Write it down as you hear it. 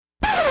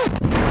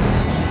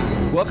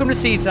Welcome to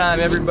Seat Time,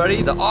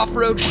 everybody, the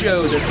off-road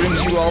show that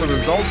brings you all the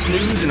results,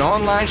 news, and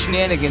online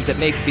shenanigans that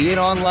make being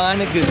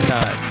online a good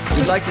time.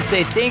 We'd like to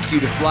say thank you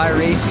to Fly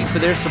Racing for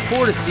their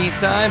support of Seat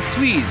Time.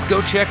 Please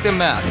go check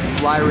them out at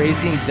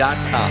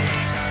flyracing.com.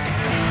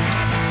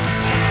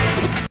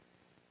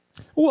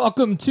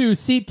 Welcome to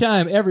Seat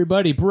Time,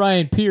 everybody.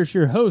 Brian Pierce,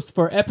 your host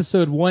for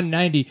episode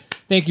 190.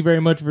 Thank you very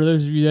much for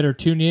those of you that are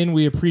tuning in.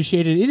 We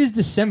appreciate it. It is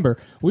December.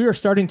 We are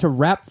starting to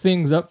wrap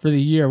things up for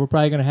the year. We're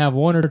probably going to have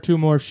one or two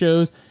more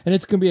shows, and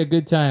it's going to be a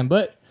good time.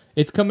 But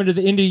it's coming to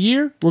the end of the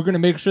year. We're going to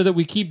make sure that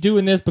we keep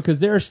doing this because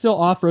there is still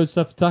off-road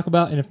stuff to talk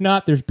about. And if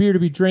not, there's beer to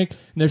be drank,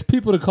 and there's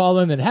people to call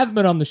in that haven't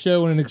been on the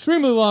show in an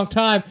extremely long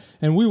time,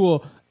 and we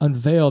will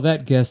unveil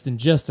that guest in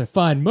just a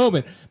fine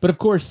moment. But of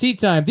course, Seat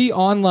Time, the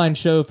online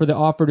show for the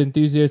off-road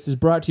enthusiasts, is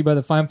brought to you by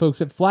the fine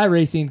folks at Fly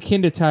Racing,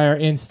 Kinda Tire,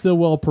 and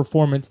Stillwell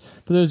Performance.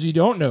 For those of you who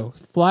don't know,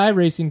 Fly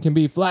Racing can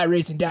be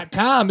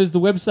flyracing.com is the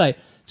website.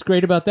 What's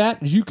great about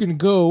that is you can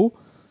go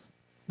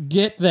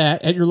get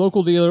that at your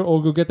local dealer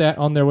or go get that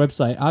on their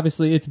website.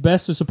 Obviously, it's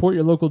best to support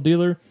your local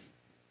dealer.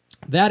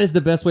 That is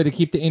the best way to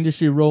keep the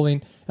industry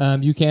rolling.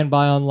 You can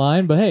buy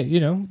online, but hey,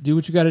 do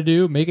what you got to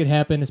do, make it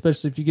happen,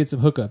 especially if you get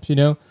some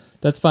hookups,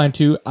 That's fine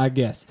too, I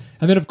guess.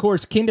 And then, of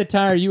course, Kinda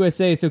Tire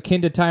USA, so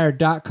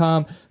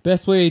kindatire.com.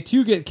 Best way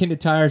to get Kinda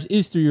Tires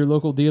is through your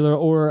local dealer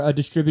or a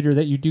distributor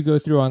that you do go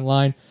through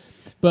online.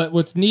 But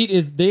what's neat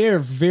is they're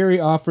very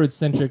off-road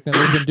centric. Now,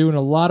 they've been doing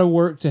a lot of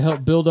work to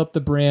help build up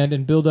the brand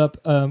and build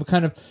up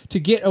kind of to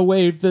get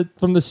away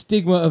from the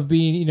stigma of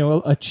being,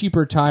 a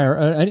cheaper tire,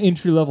 an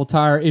entry-level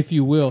tire, if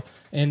you will.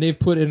 And they've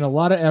put in a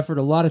lot of effort,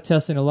 a lot of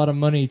testing, a lot of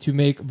money to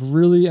make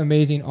really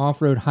amazing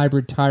off-road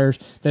hybrid tires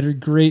that are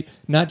great,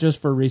 not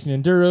just for racing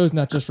enduros,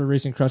 not just for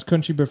racing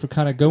cross-country, but for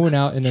kind of going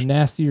out in the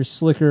nastier,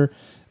 slicker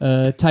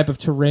type of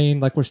terrain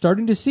like we're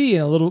starting to see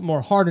in a little bit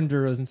more hard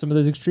enduros and some of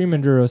those extreme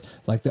enduros,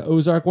 like the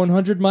Ozark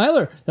 100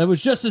 miler that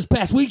was just this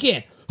past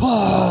weekend.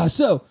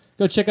 So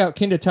go check out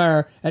Kinda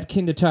Tire at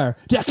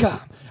kindatire.com.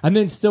 And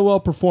then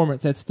Stillwell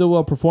Performance at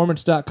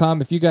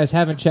stillwellperformance.com. If you guys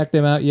haven't checked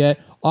them out yet,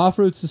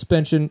 off-road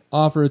suspension,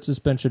 off-road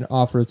suspension,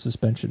 off-road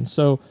suspension.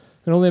 So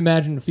I can only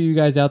imagine a few of you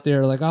guys out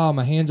there are like, oh,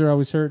 my hands are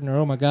always hurting, or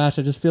oh my gosh,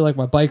 I just feel like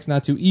my bike's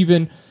not too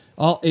even,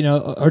 or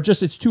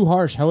just it's too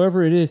harsh.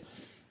 However it is,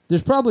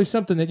 there's probably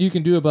something that you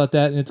can do about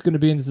that, and it's going to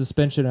be in the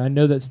suspension. I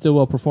know that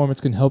Stillwell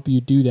Performance can help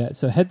you do that.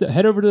 So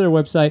head over to their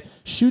website,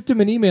 shoot them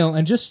an email,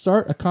 and just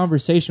start a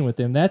conversation with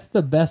them. That's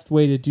the best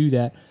way to do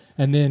that.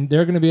 And then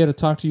they're going to be able to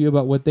talk to you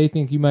about what they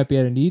think you might be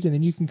able to need, and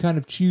then you can kind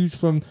of choose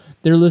from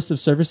their list of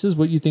services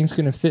what you think is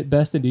going to fit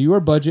best into your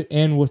budget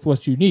and with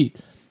what you need.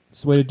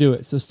 It's the way to do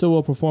it. So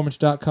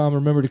stillwellperformance.com.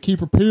 Remember to keep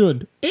her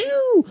peeled.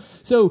 Ew!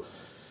 So,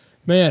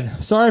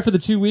 man, sorry for the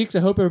 2 weeks.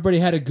 I hope everybody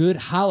had a good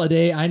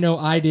holiday. I know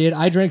I did.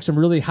 I drank some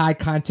really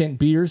high-content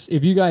beers.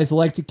 If you guys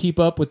like to keep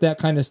up with that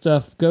kind of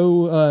stuff,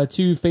 go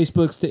to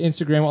Facebooks, to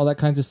Instagram, all that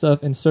kinds of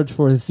stuff, and search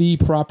for The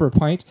Proper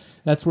Pint.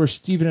 That's where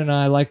Steven and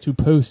I like to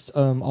post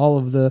all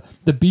of the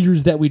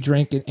beers that we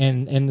drank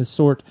and the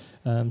sort.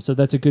 So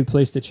that's a good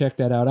place to check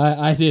that out.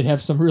 I did have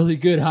some really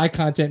good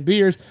high-content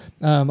beers.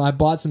 I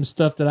bought some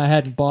stuff that I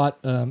hadn't bought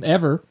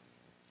ever.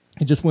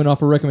 It just went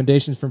off of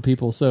recommendations from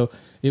people, so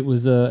it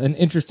was an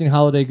interesting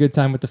holiday, good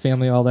time with the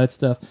family, all that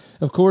stuff.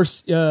 Of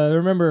course,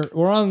 remember,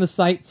 we're on the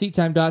site,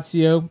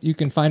 seattime.co. You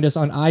can find us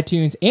on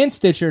iTunes and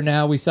Stitcher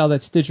now. We saw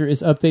that Stitcher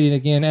is updating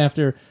again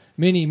after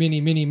many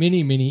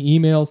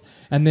emails.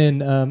 And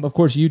then, of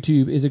course,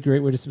 YouTube is a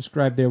great way to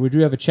subscribe there. We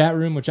do have a chat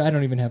room, which I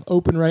don't even have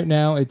open right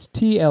now. It's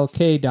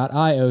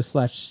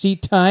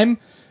tlk.io/seattime.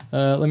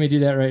 Let me do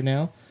that right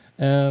now.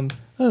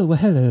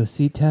 Hello,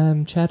 Seat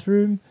Time chat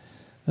room.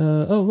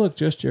 Look,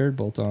 just Jared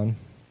Bolton.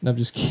 No, I'm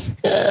just kidding.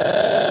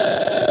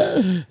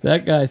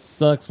 That guy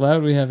sucks. Why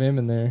would we have him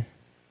in there?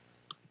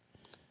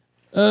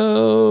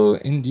 Oh,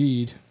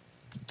 indeed.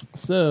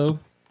 So,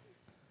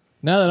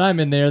 now that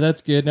I'm in there,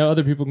 that's good. Now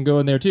other people can go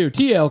in there too.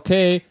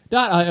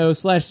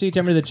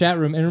 tlk.io/seattime to the chat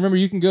room. And remember,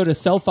 you can go to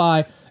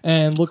Selfie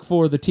and look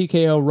for the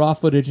TKO raw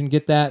footage and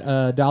get that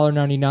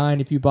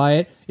 $1.99 if you buy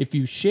it. If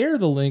you share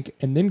the link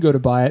and then go to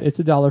buy it, it's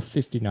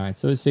 $1.59.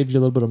 So it saves you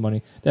a little bit of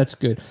money. That's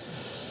good.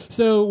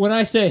 So when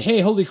I say,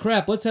 hey, holy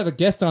crap, let's have a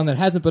guest on that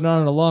hasn't been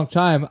on in a long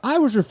time, I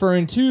was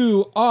referring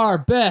to our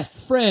best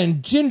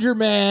friend, Ginger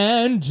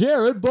Man,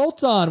 Jared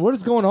Bolton. What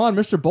is going on,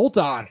 Mr.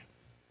 Bolton?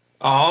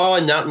 Oh,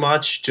 not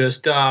much.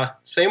 Just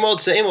same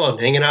old,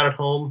 hanging out at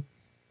home,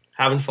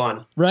 having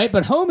fun. Right,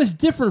 but home is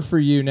different for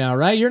you now,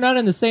 right? You're not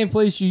in the same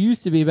place you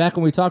used to be back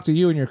when we talked to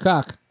you and your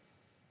cock.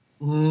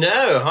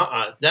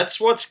 No, that's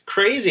what's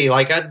crazy.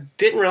 Like, I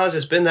didn't realize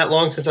it's been that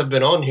long since I've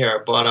been on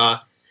here,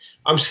 but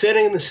I'm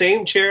sitting in the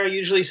same chair I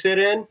usually sit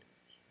in,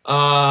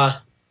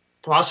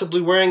 possibly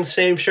wearing the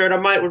same shirt I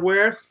might would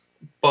wear,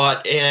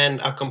 but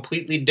in a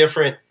completely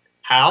different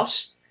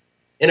house,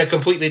 in a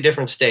completely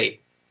different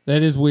state.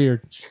 That is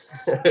weird.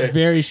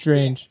 Very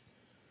strange.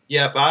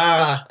 Yep,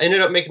 I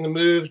ended up making the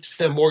move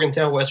to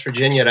Morgantown, West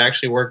Virginia to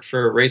actually work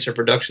for Racer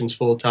Productions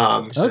full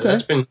time. So okay.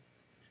 That's been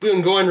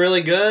going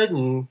really good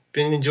and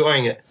been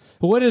enjoying it.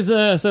 What is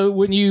so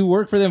when you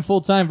work for them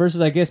full time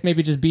versus I guess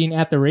maybe just being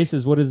at the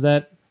races? What is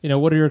that?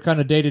 What are your kind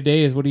of day to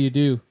days? What do you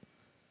do?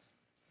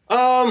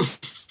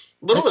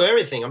 Little of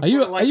everything. Are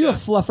you a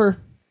fluffer?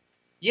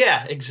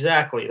 Yeah,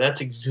 exactly. That's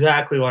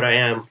exactly what I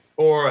am.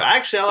 Or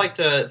actually, I like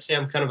to say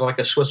I'm kind of like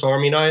a Swiss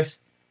Army knife.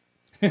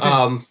 Do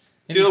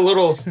a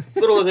little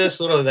of this,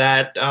 little of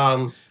that.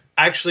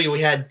 Actually,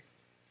 we had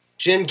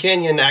Jen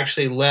Kenyon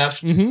actually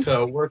left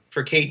to work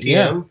for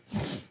KTM,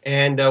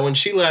 and when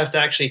she left,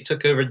 I actually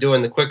took over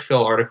doing the quick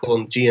fill article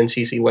on the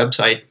GNCC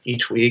website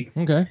each week.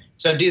 Okay,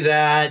 so I do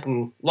that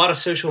and a lot of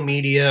social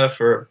media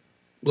for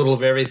little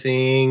of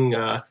everything.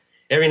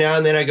 Every now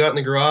and then, I go out in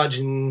the garage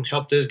and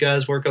help those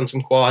guys work on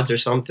some quads or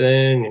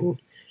something,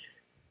 and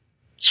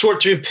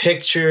sort through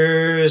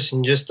pictures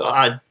and just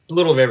a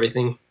little of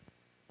everything.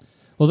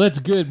 Well, that's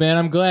good, man.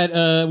 I'm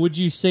glad. Would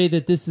you say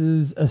that this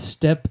is a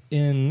step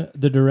in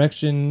the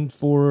direction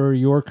for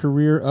your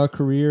career,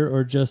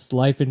 or just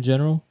life in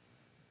general?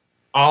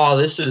 Oh,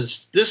 this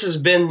has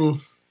been,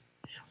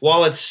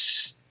 while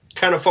it's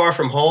kind of far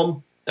from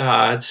home,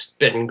 it's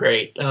been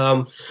great.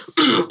 And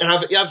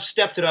I've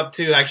stepped it up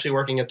to actually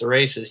working at the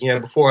races.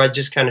 Before I'd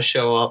just kind of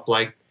show up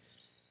like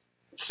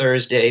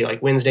Thursday,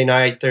 like Wednesday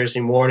night,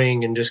 Thursday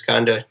morning, and just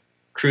kind of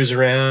cruise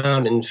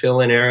around and fill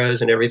in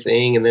arrows and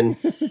everything. And then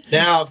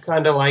now I've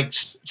kind of like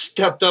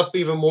stepped up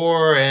even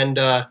more. And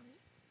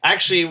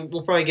actually,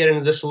 we'll probably get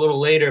into this a little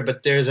later,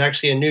 but there's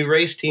actually a new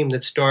race team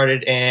that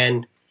started,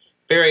 and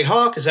Barry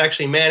Hawk is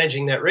actually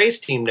managing that race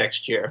team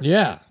next year.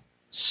 Yeah.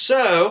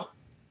 So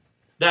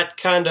that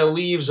kind of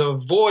leaves a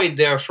void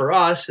there for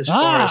us as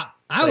far as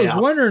I was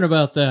wondering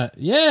about that.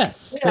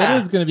 Yes, that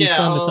is going to be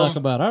fun to talk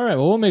about. All right,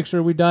 well, we'll make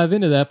sure we dive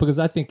into that because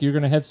I think you're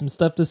going to have some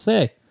stuff to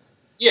say.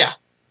 Yeah.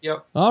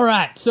 Yep. All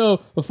right,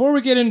 so before we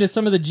get into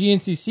some of the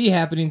GNCC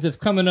happenings that's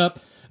coming up,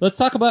 let's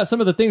talk about some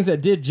of the things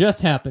that did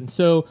just happen.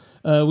 So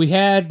we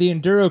had the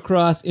Enduro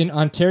Cross in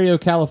Ontario,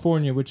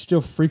 California, which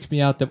still freaks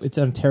me out that it's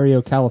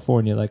Ontario,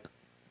 California. Like,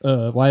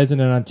 why isn't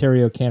it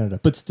Ontario, Canada?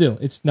 But still,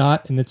 it's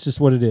not, and it's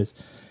just what it is.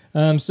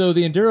 So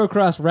the Enduro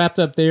Cross wrapped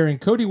up there, and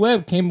Cody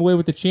Webb came away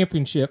with the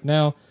championship.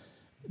 Now,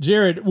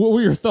 Jared, what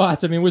were your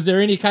thoughts? I mean, was there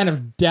any kind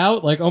of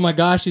doubt, like, oh my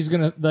gosh, he's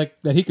gonna that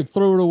he could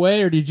throw it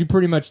away, or did you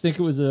pretty much think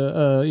it was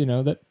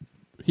that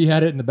he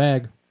had it in the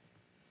bag?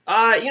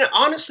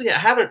 Honestly, I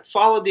haven't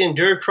followed the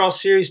Enduro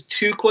Cross series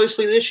too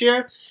closely this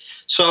year,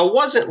 so I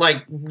wasn't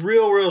like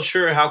real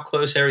sure how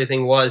close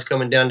everything was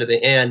coming down to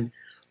the end.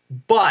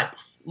 But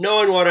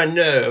knowing what I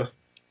know,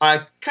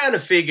 I kind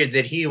of figured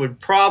that he would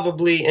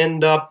probably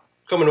end up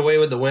coming away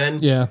with the win.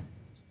 Yeah.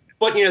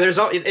 But,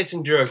 it's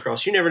Enduro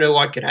Cross. You never know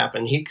what could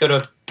happen. He could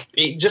have,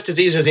 just as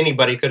easy as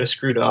anybody, could have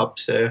screwed up.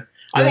 So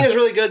I think it was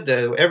really good,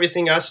 though.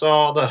 Everything I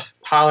saw, the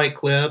highlight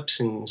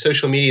clips and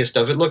social media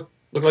stuff, it looked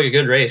like a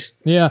good race.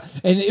 Yeah,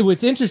 and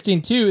what's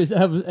interesting, too, is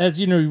as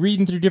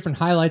reading through different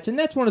highlights, and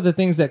that's one of the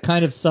things that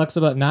kind of sucks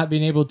about not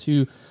being able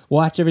to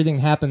watch everything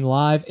happen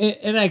live.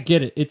 And I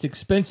get it. It's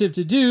expensive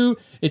to do.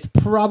 It's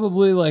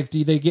probably like,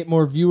 do they get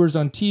more viewers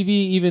on TV,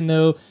 even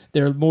though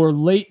they're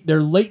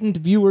latent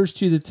viewers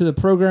to the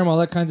program, all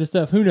that kinds of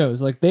stuff? Who knows?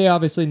 Like, they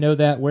obviously know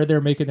that, where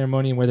they're making their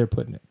money and where they're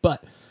putting it.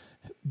 But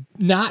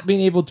not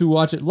being able to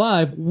watch it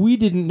live, we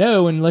didn't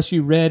know unless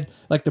you read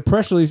like the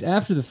press release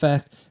after the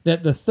fact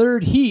that the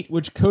third heat,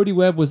 which Cody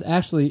Webb was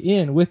actually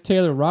in with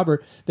Taylor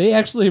Robert, they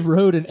actually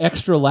rode an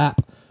extra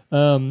lap.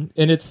 And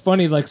it's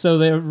funny, like, so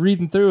they're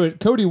reading through it.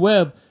 Cody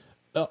Webb,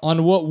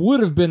 on what would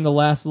have been the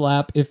last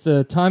lap, if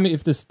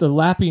the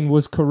lapping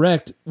was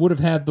correct, would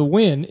have had the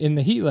win in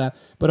the heat lap.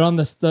 But on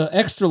the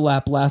extra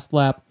lap, last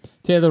lap,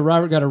 Taylor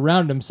Robert got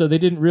around him, so they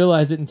didn't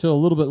realize it until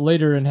a little bit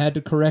later and had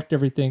to correct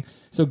everything.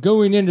 So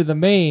going into the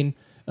main,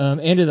 going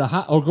into the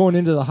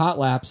hot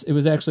laps, it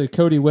was actually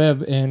Cody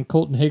Webb and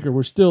Colton Haker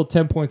were still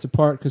 10 points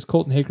apart because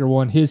Colton Haker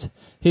won his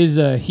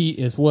heat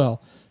as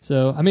well.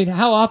 So, I mean,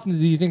 how often do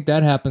you think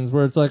that happens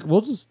where it's like,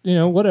 we'll just,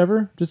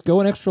 whatever, just go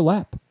an extra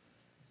lap?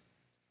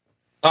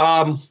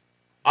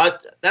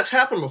 That's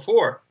happened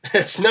before.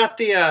 It's not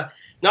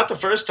the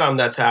first time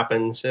that's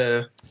happened.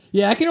 So.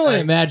 Yeah, I can only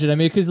imagine. I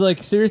mean, because,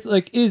 like, seriously,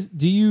 like,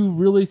 do you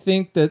really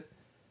think that,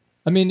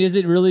 I mean, is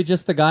it really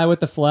just the guy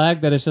with the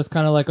flag that it's just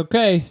kind of like,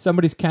 okay,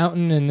 somebody's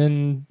counting and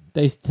then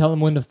they tell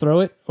him when to throw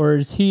it? Or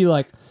is he,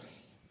 like,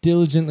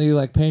 diligently,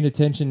 like, paying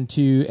attention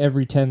to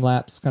every 10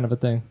 laps kind of a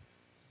thing?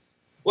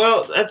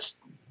 Well, that's,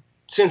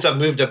 since I've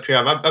moved up here,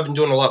 I've been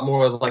doing a lot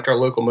more with, like, our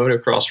local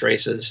motocross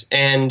races.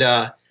 And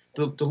the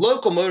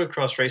local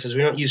motocross races,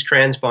 we don't use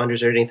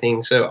transponders or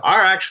anything. So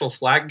our actual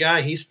flag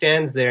guy, he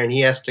stands there and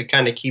he has to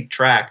kind of keep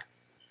track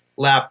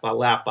lap by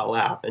lap by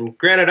lap. And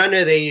granted, I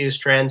know they use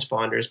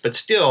transponders, but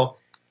still,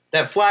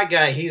 that flag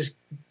guy, he's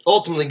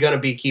ultimately going to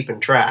be keeping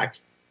track.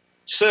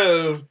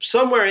 So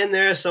somewhere in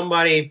there,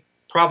 somebody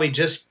probably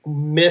just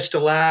missed a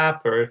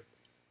lap, or,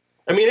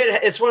 I mean,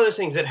 it's one of those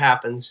things that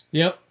happens.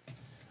 Yep.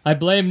 I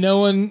blame no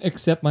one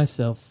except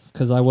myself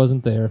because I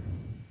wasn't there.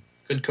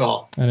 Good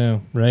call. I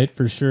know, right?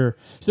 For sure.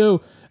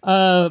 So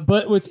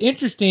But what's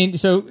interesting,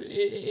 so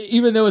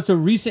even though it's a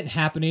recent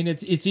happening,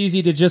 it's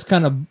easy to just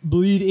kind of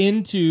bleed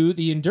into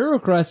the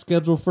Endurocross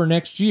schedule for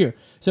next year.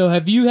 So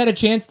have you had a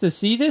chance to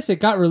see this? It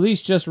got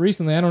released just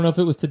recently. I don't know if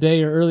it was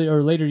today or early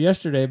or later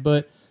yesterday,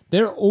 but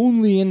they're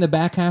only in the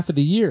back half of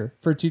the year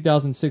for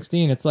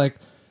 2016. It's like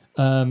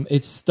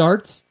it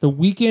starts the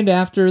weekend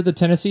after the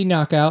Tennessee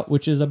Knockout,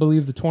 which is, I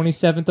believe, the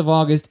 27th of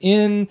August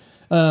in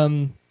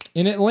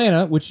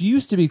Atlanta, which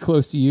used to be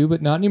close to you,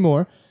 but not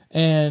anymore.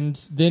 And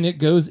then it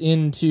goes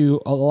into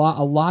a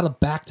lot of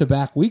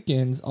back-to-back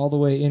weekends all the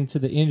way into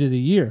the end of the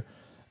year.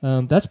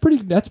 That's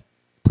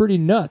pretty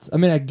nuts. I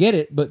mean, I get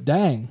it, but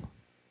dang.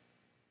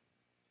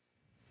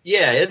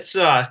 Yeah, it's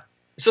a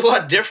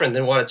lot different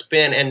than what it's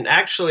been. And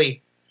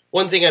actually,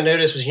 one thing I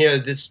noticed was,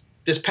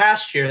 this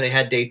past year they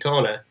had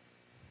Daytona,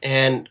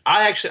 and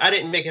I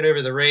didn't make it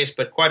over the race,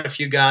 but quite a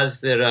few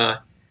guys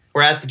that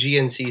were at the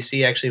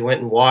GNCC actually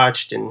went and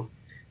watched, and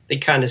they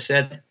kind of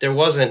said there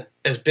wasn't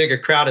as big a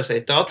crowd as they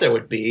thought there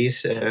would be.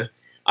 So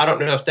I don't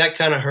know if that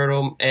kind of hurt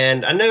them.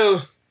 And I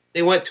know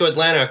they went to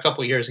Atlanta a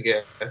couple years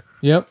ago.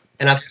 Yep.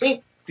 And I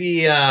think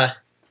the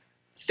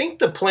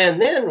plan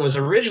then was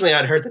originally,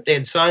 I'd heard that they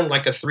had signed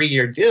like a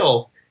 3-year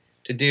deal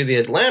to do the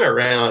Atlanta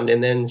round,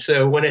 and then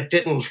so when it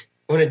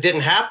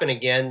didn't happen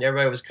again,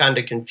 everybody was kind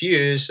of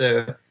confused.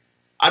 So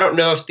I don't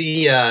know if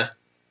the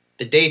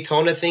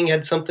Daytona thing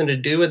had something to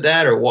do with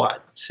that or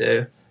what.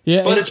 So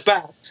yeah, but it's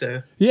back.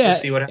 So yeah, we'll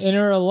see what happens. And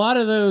are a lot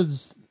of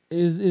those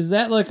is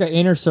that like an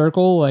inner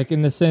circle, like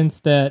in the sense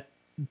that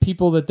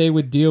people that they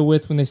would deal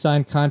with when they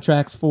signed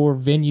contracts for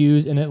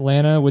venues in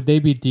Atlanta, would they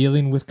be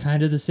dealing with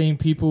kind of the same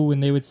people when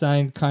they would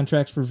sign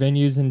contracts for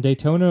venues in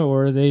Daytona,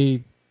 or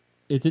is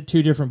it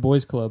two different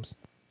boys clubs?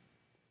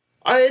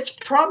 It's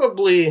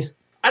probably,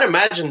 I'd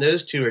imagine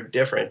those two are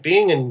different.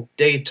 Being in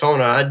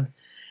Daytona,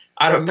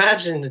 I'd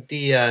imagine that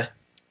the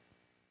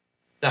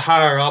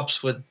higher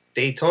ups with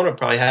Daytona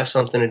probably have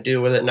something to do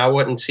with it, and I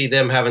wouldn't see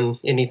them having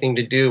anything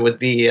to do with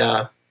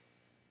the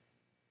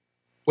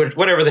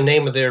whatever the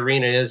name of the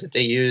arena is that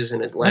they use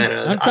in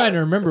Atlanta. I'm trying to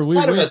remember.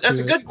 That's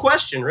a good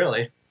question,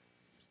 really.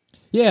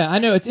 Yeah, I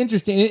know, it's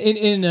interesting.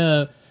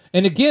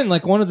 And again,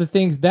 like one of the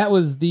things, that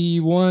was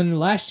the one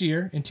last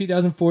year in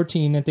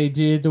 2014 that they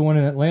did the one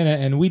in Atlanta,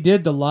 and we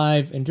did the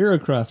live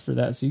Endurocross for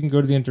that. So you can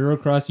go to the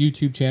Endurocross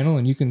YouTube channel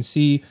and you can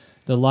see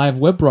the live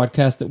web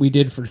broadcast that we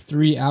did for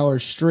 3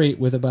 hours straight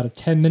with about a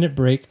 10-minute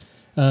break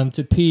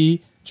to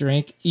pee,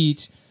 drink,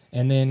 eat,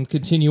 and then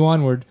continue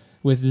onward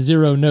with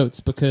 0 notes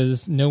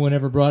because no one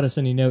ever brought us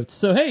any notes.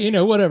 So, hey,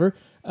 whatever.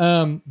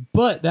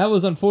 But that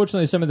was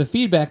unfortunately some of the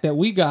feedback that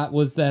we got,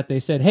 was that they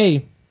said,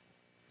 hey,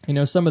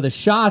 some of the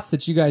shots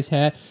that you guys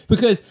had,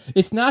 because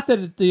it's not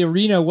that the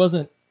arena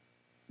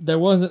there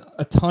wasn't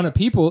a ton of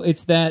people.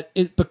 It's that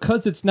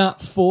because it's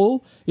not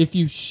full, if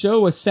you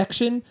show a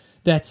section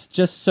that's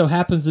just so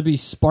happens to be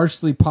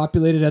sparsely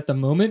populated at the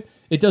moment,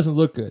 it doesn't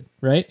look good,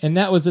 right? And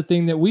that was the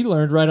thing that we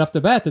learned right off the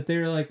bat, that they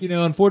were like,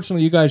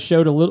 unfortunately, you guys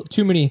showed a little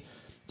too many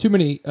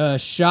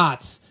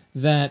shots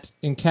that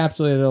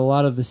encapsulated a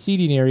lot of the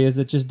seating areas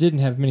that just didn't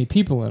have many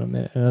people in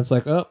them. And it's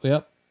like, oh,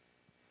 yep.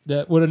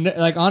 That would have,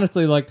 like,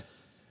 honestly, like,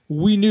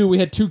 we knew we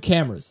had 2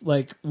 cameras.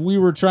 Like, we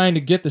were trying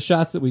to get the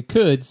shots that we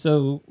could,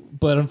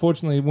 but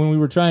unfortunately, when we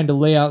were trying to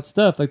lay out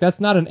stuff, like,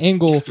 that's not an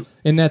angle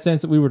in that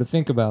sense that we were to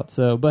think about.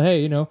 So, but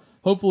hey,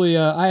 hopefully,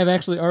 I have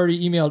actually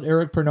already emailed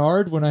Eric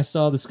Bernard when I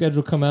saw the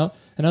schedule come out,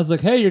 and I was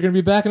like, hey, you're going to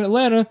be back in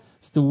Atlanta.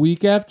 It's the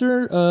week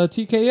after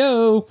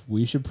TKO.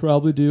 We should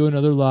probably do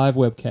another live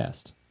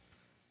webcast.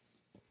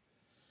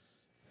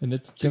 And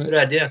it's a good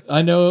idea.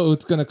 I know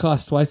it's going to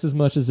cost twice as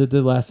much as it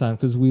did last time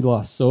because we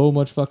lost so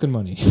much fucking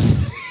money.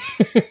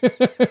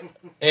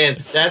 And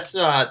that's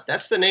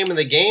the name of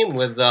the game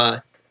with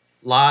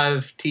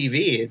live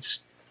TV. It's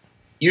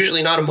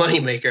usually not a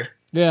moneymaker.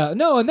 Yeah,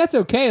 no, and that's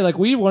okay. Like,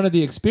 we wanted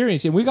the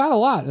experience, and we got a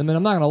lot. I mean,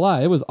 I'm not going to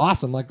lie. It was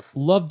awesome. Like,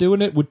 loved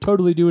doing it. Would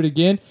totally do it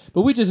again.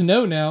 But we just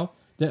know now,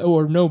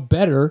 or know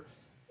better,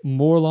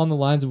 more along the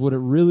lines of what it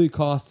really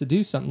costs to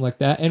do something like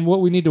that, and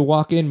what we need to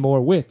walk in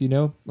more with,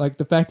 Like,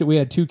 the fact that we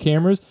had 2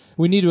 cameras,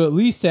 we need to at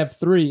least have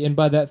 3, and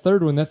by that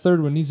third one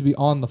needs to be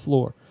on the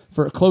floor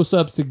for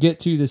close-ups to get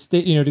to the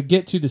to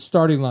get to the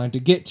starting line, to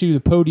get to the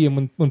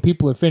podium when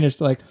people are finished,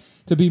 like,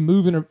 to be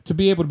moving, or to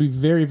be able to be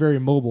very, very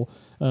mobile.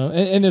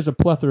 And there's a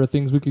plethora of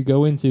things we could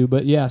go into,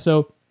 but yeah,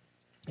 so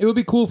it would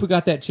be cool if we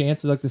got that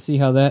chance. I'd like to see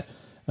how that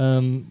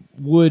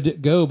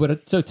would go.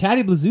 But so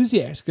Taddy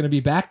Blazusiak is going to be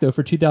back though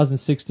for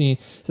 2016.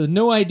 So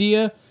no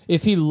idea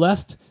if he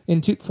left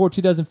for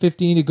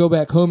 2015 to go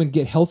back home and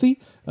get healthy.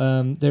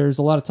 There's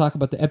a lot of talk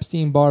about the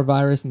Epstein-Barr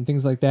virus and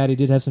things like that. He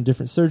did have some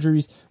different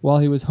surgeries while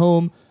he was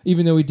home,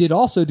 even though he did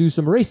also do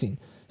some racing.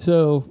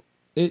 So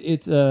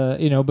it's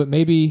but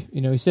maybe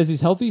he says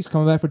he's healthy. He's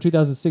coming back for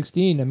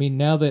 2016. I mean,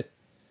 now that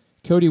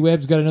Cody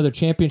Webb's got another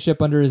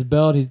championship under his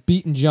belt, he's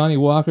beaten Johnny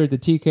Walker at the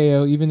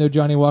TKO, even though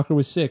Johnny Walker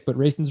was sick. But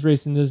racing's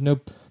racing. There's no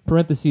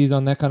parentheses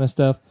on that kind of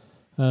stuff.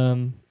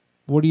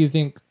 What do you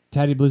think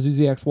Taddy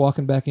Blazusiak's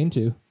walking back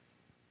into?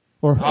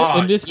 Or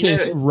in this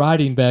case,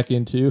 riding back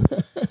into?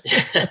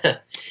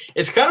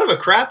 it's kind of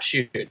a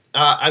crapshoot.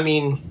 I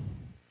mean,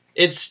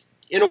 it's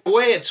in a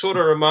way it sort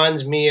of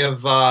reminds me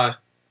of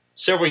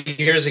several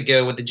years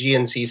ago with the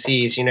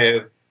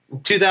GNCCs.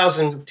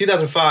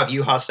 2005,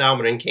 Juha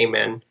Salminen came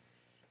in,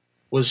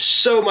 was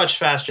so much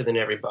faster than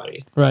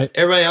everybody. Right.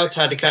 Everybody else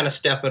had to kind of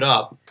step it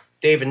up.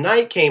 David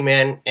Knight came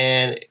in,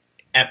 and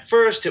at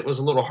first it was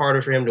a little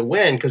harder for him to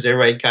win because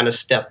everybody kind of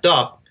stepped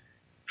up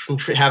from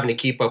having to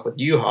keep up with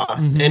Juha.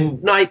 Mm-hmm.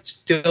 And Knight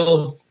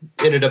still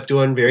ended up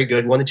doing very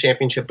good, won the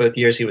championship both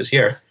years he was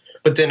here.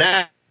 But then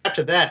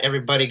after that,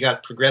 everybody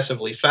got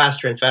progressively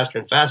faster and faster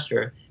and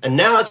faster. And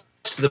now it's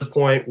to the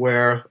point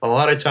where a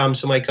lot of times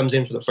somebody comes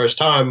in for the first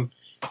time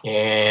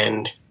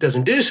and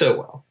doesn't do so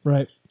well.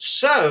 Right.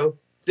 So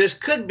this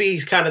could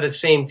be kind of the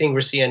same thing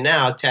we're seeing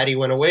now. Taddy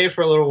went away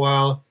for a little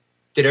while.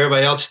 Did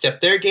everybody else step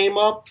their game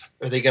up?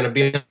 Are they going to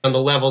be on the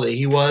level that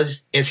he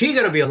was? Is he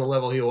going to be on the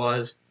level he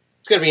was?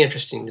 It's going to be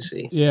interesting to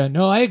see. Yeah,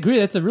 no, I agree.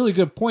 That's a really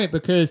good point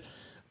because,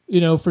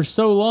 for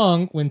so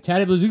long, when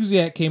Tadej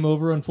Blazuzyak came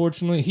over,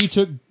 unfortunately, he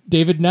took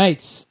David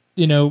Knight's,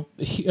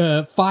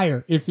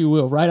 fire, if you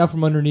will, right out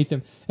from underneath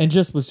him and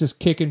was just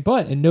kicking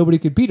butt, and nobody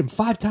could beat him.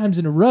 5 times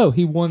in a row,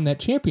 he won that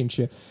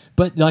championship.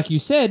 But like you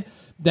said,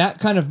 that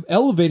kind of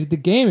elevated the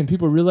game, and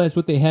people realized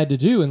what they had to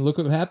do. And look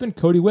what happened.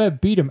 Cody Webb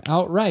beat him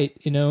outright,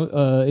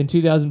 in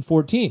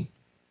 2014.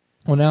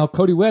 Well, now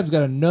Cody Webb's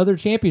got another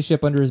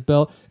championship under his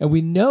belt, and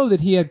we know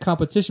that he had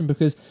competition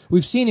because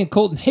we've seen in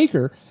Colton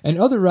Haker and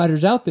other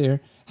riders out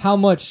there how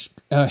much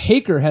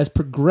Haker has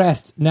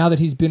progressed now that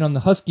he's been on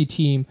the Husky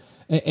team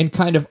and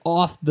kind of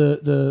off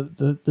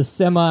the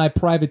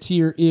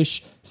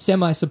semi-privateer-ish,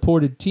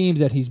 semi-supported teams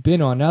that he's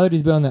been on. Now that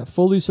he's been on that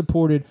fully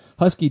supported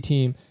Husky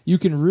team, you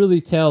can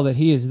really tell that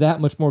he is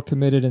that much more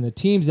committed and the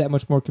team's that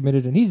much more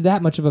committed and he's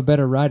that much of a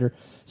better rider.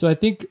 So I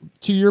think,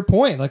 to your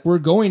point, we're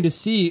going to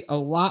see a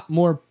lot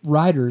more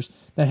riders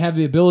that have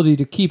the ability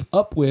to keep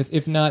up with,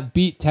 if not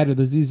beat, Tadej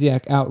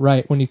Blazuzyak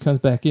outright when he comes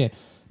back in.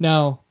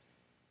 Now,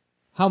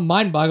 how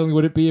mind-boggling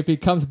would it be if he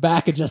comes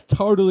back and just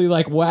totally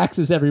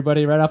waxes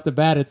everybody right off the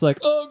bat? It's like,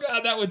 oh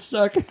god, that would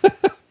suck.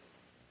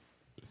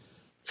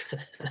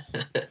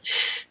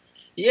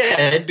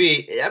 Yeah, it'd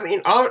be. I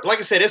mean, like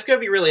I said, it's going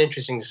to be really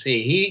interesting to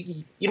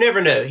see. You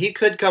never know. He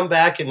could come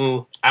back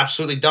and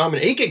absolutely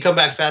dominate. He could come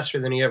back faster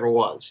than he ever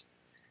was,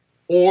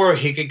 or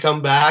he could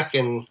come back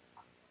and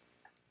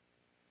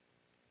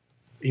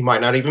he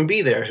might not even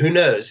be there. Who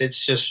knows?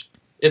 It's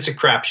a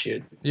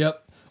crapshoot.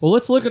 Yep. Well,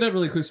 let's look at that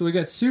really quick. So we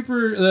got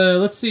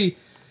let's see.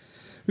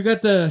 We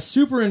got the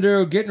Super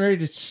Enduro getting ready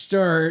to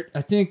start,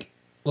 I think,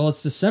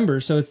 it's December,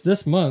 so it's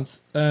this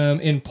month,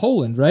 in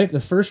Poland, right? The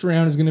first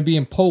round is going to be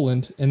in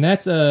Poland, and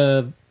that's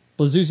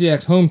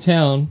Blazuziak's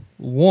hometown,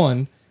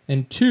 1.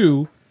 And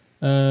 2,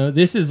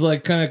 this is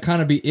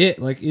kind of be it.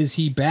 Is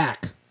he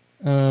back?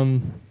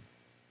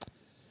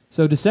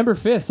 So December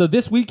 5th. So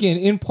this weekend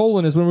in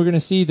Poland is when we're going to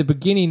see the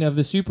beginning of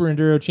the Super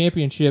Enduro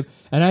Championship.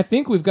 And I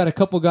think we've got a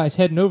couple guys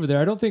heading over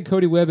there. I don't think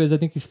Cody Webb is. I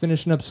think he's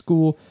finishing up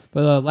school.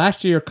 But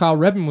last year, Kyle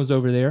Redman was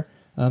over there.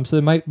 So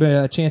there might be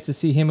a chance to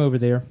see him over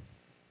there.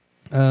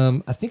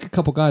 I think a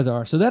couple guys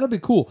are. So that'll be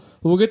cool.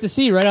 But we'll get to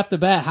see right off the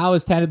bat how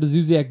is Tadej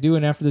Blazuzyak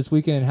doing after this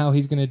weekend and how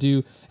he's going to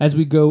do as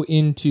we go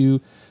into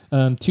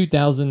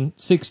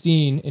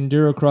 2016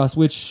 Endurocross,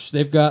 which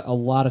they've got a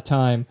lot of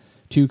time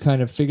to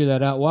kind of figure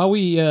that out. While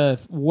we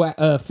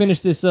finish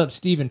this up,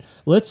 Steven,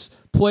 let's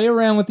play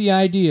around with the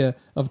idea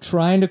of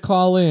trying to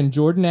call in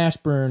Jordan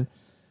Ashburn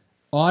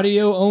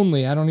audio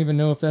only. I don't even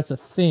know if that's a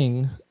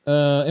thing.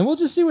 And we'll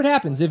just see what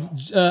happens. If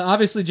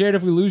obviously, Jared,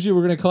 if we lose you,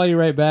 we're going to call you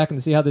right back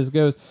and see how this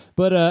goes.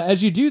 But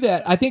as you do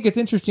that, I think it's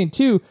interesting,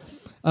 too,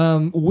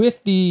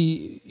 with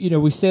the,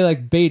 we say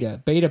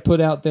Beta. Beta put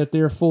out that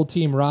their full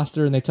team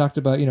roster, and they talked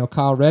about,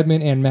 Kyle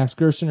Redman and Max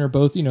Gersten are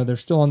both, they're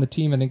still on the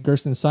team. I think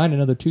Gersten signed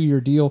another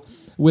 2-year deal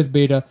with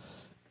Beta.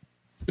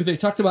 They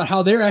talked about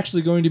how they're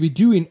actually going to be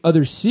doing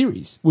other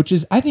series, which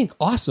is, I think,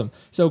 awesome.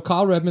 So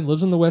Kyle Redman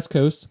lives on the West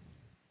Coast,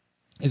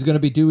 is going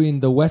to be doing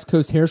the West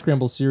Coast Hare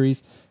Scramble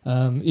series,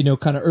 kind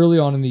of early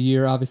on in the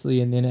year,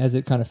 obviously, and then as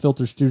it kind of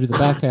filters through to the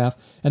back half.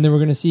 And then we're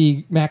going to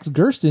see Max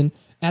Gersten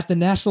at the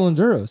National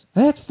Enduros.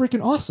 That's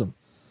freaking awesome.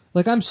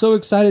 I'm so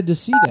excited to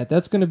see that.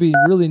 That's going to be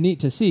really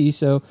neat to see,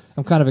 so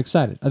I'm kind of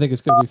excited. I think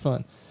it's going to be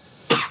fun.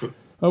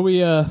 Are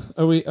we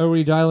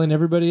dialing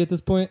everybody at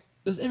this point?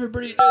 Does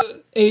everybody know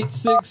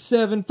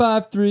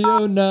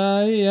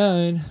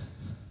 8675309?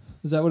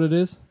 Is that what it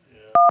is? Yeah,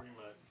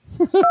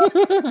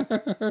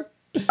 pretty much.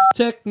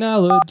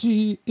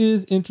 Technology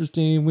is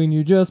interesting when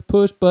you just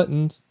push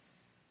buttons.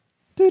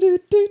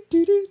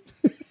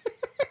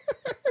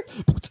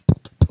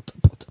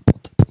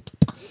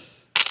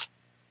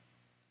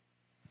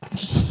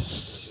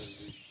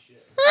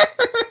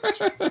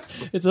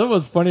 It's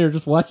almost funnier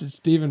just watching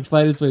Steven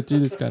fight his way through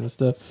this kind of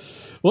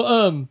stuff.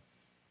 Well,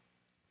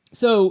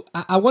 so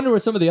I wonder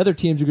what some of the other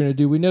teams are going to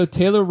do. We know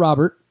Taylor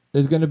Robert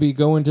is going to be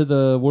going to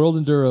the World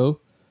Enduro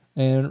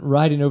and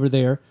riding over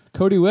there.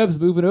 Cody Webb's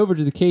moving over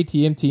to the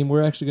KTM team.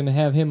 We're actually going to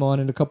have him on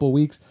in a couple of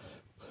weeks.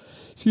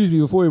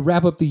 Before we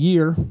wrap up the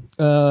year.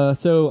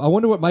 So I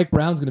wonder what Mike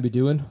Brown's going to be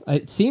doing.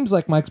 It seems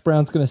like Mike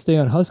Brown's going to stay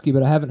on Husky,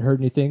 but I haven't heard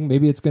anything.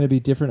 Maybe it's going to be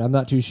different. I'm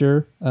not too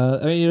sure. I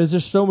mean, there's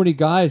just so many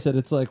guys that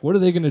it's like, what are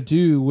they going to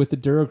do with the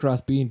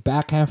Duracross being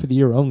back half of the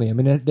year only? I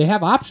mean, they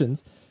have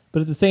options,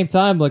 but at the same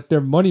time, like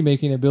their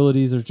money-making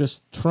abilities are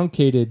just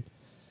truncated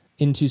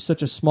into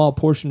such a small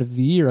portion of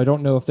the year. I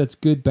don't know if that's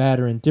good, bad,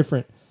 or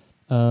indifferent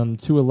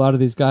to a lot of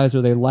these guys,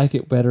 or they like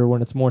it better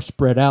when it's more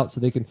spread out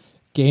so they can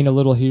gain a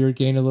little here,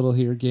 gain a little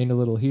here, gain a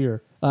little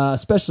here,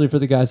 especially for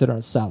the guys that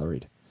aren't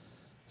salaried.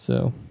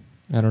 So,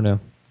 I don't know.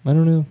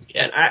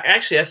 Yeah, and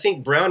I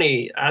think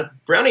Brownie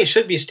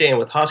should be staying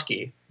with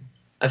Husky.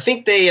 I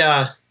think they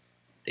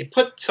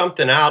put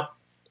something out.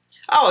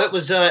 Oh, it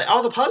was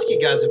all the Husky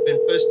guys have been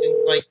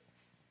posting like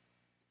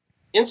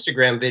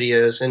Instagram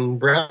videos, and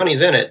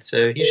Brownie's in it,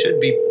 so he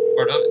should be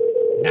part of it.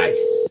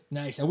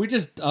 Nice. Are we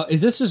just?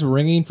 Is this just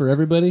ringing for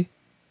everybody?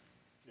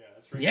 Yeah,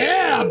 that's right.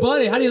 Yeah,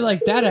 buddy. How do you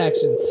like that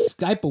action?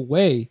 Skype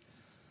away.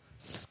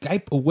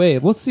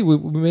 Let's see. We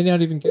may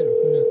not even get him.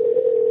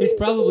 He's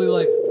probably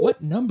like,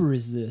 what number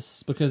is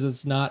this? Because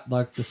it's not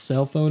like the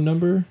cell phone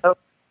number. Oh.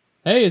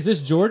 Hey, is this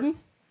Jordan?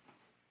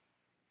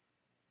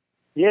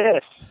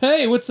 Yes.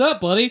 Hey, what's up,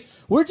 buddy?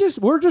 We're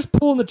just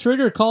pulling the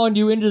trigger, calling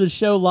you into the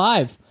show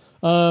live.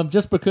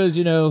 Just because,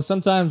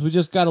 sometimes we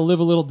just got to live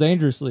a little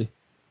dangerously.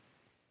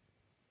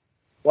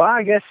 Well,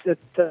 I guess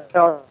it's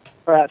all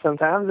right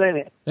sometimes, ain't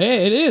it?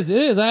 Hey, it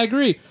is. I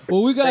agree.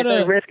 Well, we got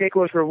risk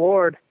equals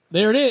reward.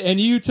 There it is. And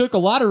you took a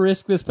lot of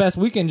risk this past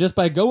weekend just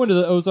by going to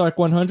the Ozark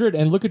 100,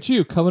 and look at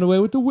you coming away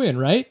with the win,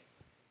 right?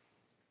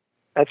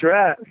 That's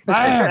right.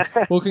 Bam.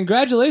 Well,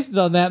 congratulations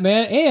on that,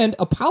 man. And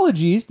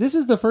apologies. This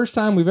is the first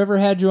time we've ever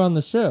had you on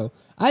the show.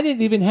 I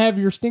didn't even have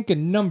your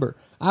stinking number.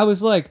 I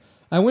was like,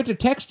 I went to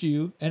text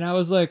you, and I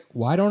was like,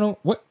 well, I don't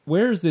know.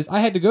 Where is this? I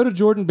had to go to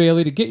Jordan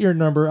Bailey to get your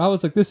number. I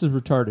was like, this is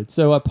retarded.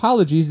 So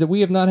apologies that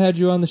we have not had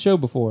you on the show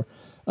before.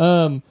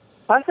 I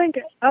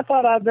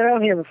thought I'd been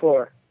on here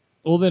before.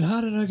 Well, then how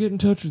did I get in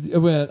touch with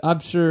you? Well, I'm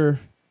sure.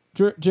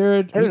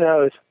 Jared? Who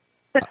knows?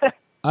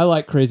 I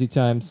like crazy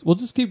times. We'll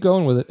just keep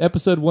going with it.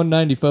 Episode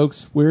 190,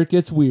 folks, where it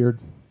gets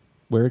weird.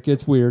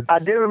 I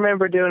do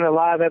remember doing a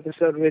live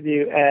episode with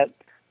you at,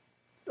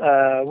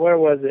 where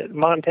was it?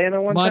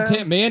 Montana one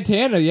time?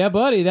 Montana, yeah,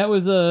 buddy. That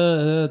was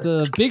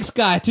the Big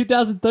Sky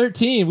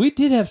 2013. We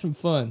did have some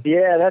fun.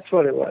 Yeah, that's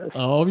what it was.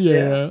 Oh,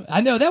 yeah.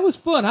 I know. That was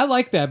fun. I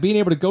like that. Being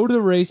able to go to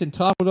the race and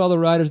talk with all the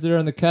riders there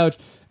on the couch.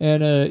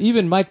 And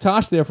even Mike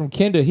Tosh there from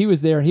Kenda, he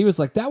was there, and he was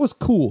like, that was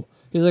cool.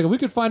 He's like, if we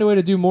could find a way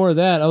to do more of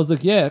that. I was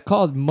like, yeah, it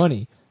called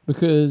money.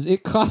 Because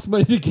it costs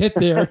money to get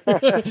there,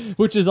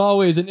 which is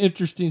always an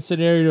interesting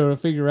scenario to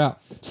figure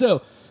out.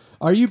 So,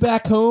 are you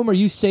back home? Are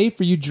you safe?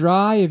 Are you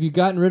dry? Have you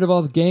gotten rid of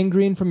all the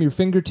gangrene from your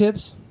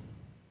fingertips?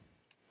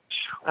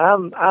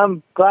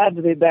 I'm glad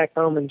to be back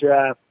home and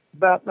dry. I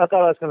thought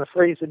I was going to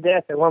freeze to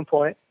death at one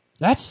point.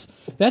 That's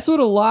what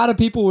a lot of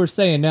people were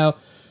saying. Now,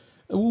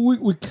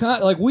 we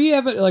can't, like, we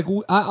haven't, like,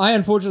 I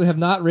unfortunately have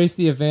not raced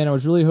the event. I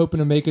was really hoping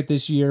to make it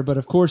this year, but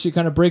of course it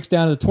kind of breaks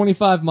down to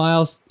 25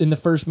 miles in the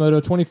first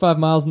moto, 25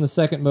 miles in the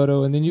second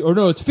moto, and then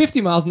it's 50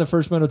 miles in the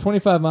first moto,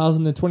 25 miles,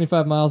 and then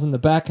 25 miles in the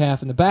back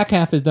half, and the back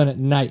half is done at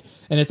night.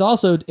 And it's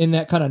also in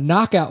that kind of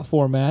knockout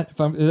format,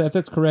 if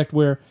that's correct,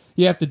 where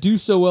you have to do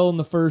so well in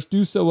the first,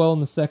 do so well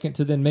in the second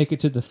to then make it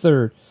to the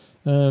third.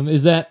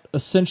 Is that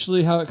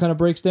essentially how it kind of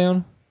breaks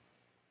down?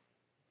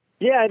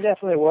 Yeah, it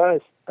definitely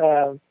was.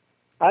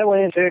 I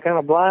went into it kind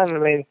of blind. I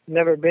mean,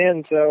 never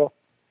been, so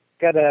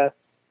got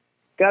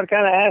kind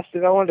of asked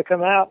if I wanted to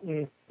come out,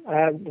 and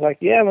I'm like,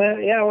 yeah,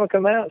 man, yeah, I want to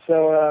come out.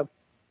 So,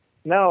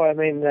 no, I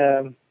mean,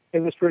 it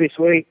was pretty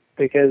sweet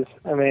because,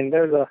 I mean,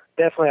 there's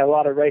definitely a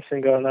lot of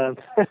racing going on.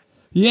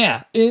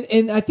 Yeah,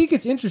 and I think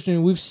it's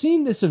interesting. We've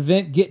seen this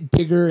event get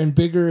bigger and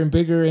bigger and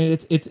bigger,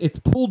 and it's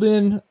pulled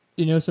in,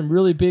 some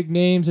really big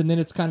names, and then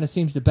it kind of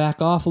seems to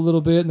back off a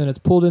little bit, and then it's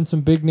pulled in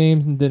some big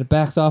names, and then it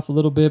backs off a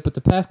little bit. But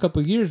the past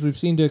couple of years, we've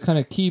seen to kind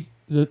of keep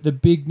the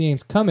big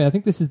names coming. I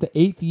think this is the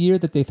 8th year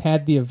that they've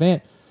had the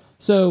event.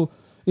 So,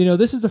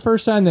 this is the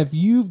first time that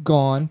you've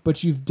gone,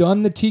 but you've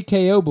done the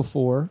TKO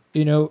before.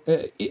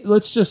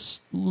 Let's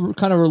just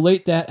kind of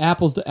relate that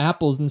apples to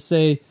apples and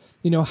say,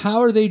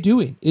 how are they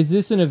doing? Is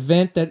this an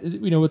event that,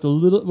 with a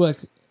little, like,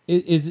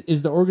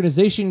 is the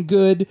organization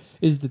good?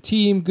 Is the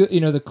team good?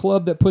 The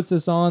club that puts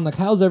this on, like,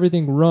 how's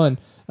everything run?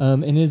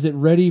 And is it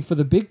ready for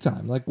the big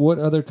time? Like, what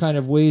other kind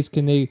of ways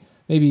can they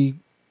maybe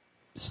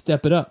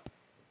step it up?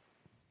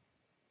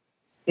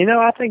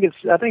 I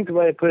think the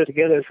way they put it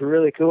together is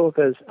really cool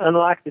because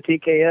unlike the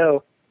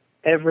TKO,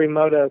 every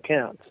moto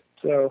counts.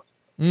 So,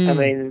 I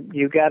mean,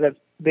 you got to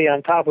be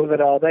on top of it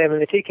all day. I mean,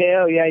 the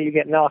TKO, yeah, you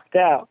get knocked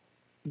out,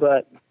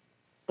 but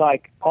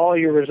like all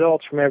your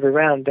results from every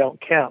round don't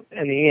count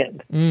in the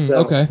end. So,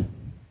 okay.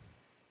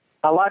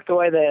 I like the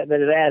way that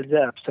it adds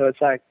up. So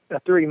it's like a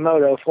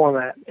 3-moto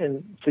format,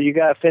 and so you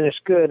got to finish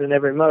good in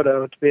every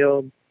moto to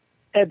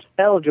be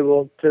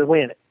eligible to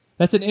win it.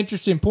 That's an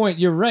interesting point.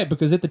 You're right,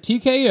 because at the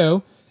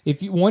TKO,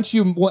 once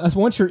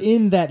you're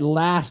in that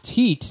last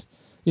heat,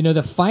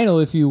 the final,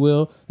 if you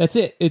will. That's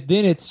it.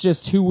 Then it's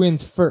just who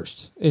wins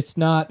first. It's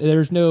not.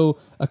 There's no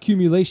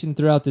accumulation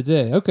throughout the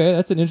day. Okay,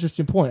 that's an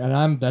interesting point,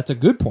 and that's a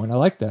good point. I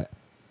like that.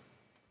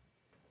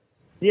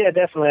 Yeah,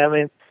 definitely. I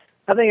mean,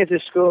 I think it's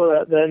just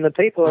cool. And the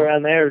people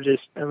around there are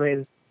just. I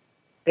mean,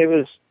 it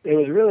was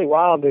really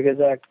wild because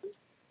like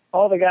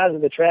all the guys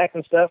at the track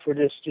and stuff were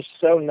just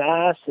so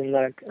nice and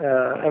like.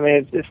 I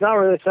mean, it's not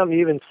really something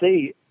you even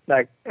see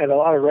like at a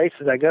lot of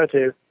races I go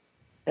to.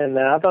 And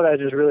I thought that was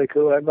just really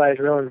cool. Everybody's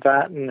real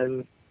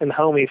inviting and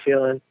homey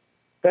feeling,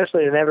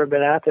 especially if they've never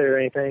been out there or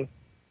anything.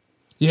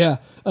 Yeah.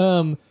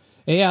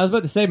 Yeah, I was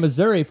about to say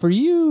Missouri. For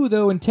you,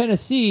 though, in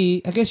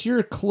Tennessee, I guess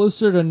you're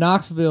closer to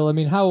Knoxville. I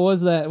mean, how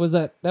was that?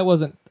 That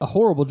wasn't a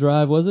horrible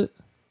drive, was it?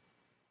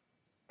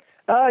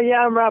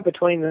 Yeah, I'm right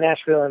between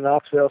Nashville and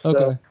Knoxville, so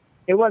okay.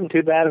 It wasn't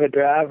too bad of a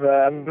drive.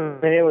 I mean,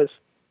 it was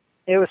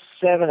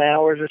 7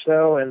 hours or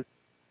so, and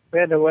we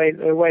had to wait.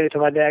 We waited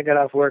till my dad got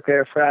off work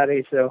there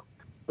Friday, so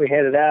we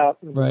headed out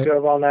and right.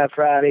 drove all night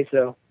Friday.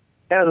 So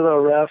that was a little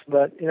rough,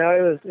 but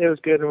it was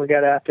good when we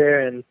got out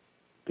there, and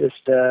just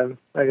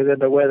like I said,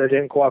 the weather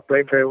didn't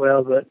cooperate very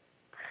well, but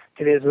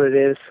it is what it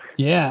is.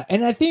 Yeah,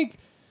 and I think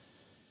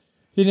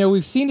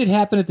we've seen it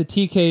happen at the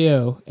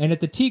TKO, and at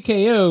the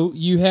TKO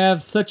you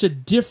have such a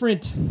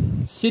different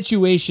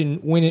situation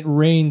when it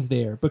rains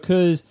there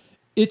because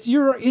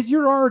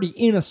you're already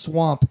in a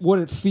swamp. What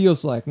it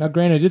feels like now,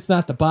 granted, it's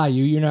not the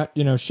bayou. You're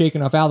not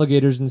shaking off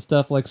alligators and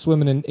stuff like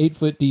swimming in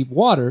 8-foot deep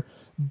water,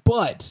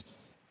 but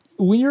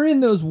when you're in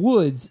those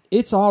woods,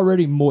 it's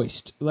already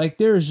moist. Like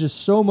there is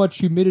just so much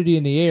humidity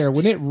in the air.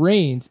 When it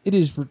rains, it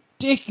is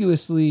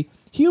ridiculously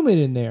humid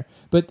in there.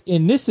 But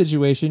in this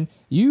situation,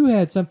 you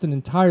had something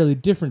entirely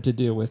different to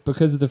deal with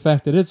because of the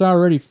fact that it's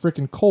already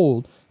freaking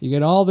cold. You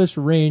get all this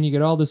rain, you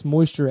get all this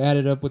moisture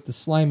added up with the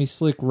slimy,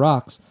 slick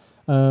rocks.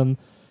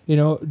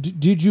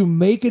 Did you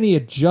make any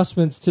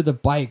adjustments to the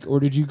bike, or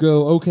did you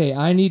go, okay,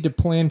 I need to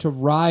plan to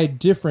ride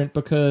different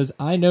because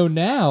I know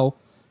now,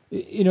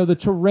 the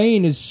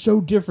terrain is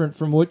so different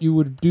from what you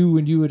would do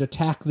when you would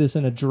attack this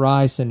in a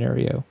dry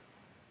scenario?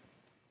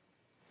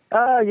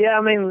 Yeah,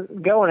 I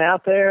mean, going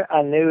out there,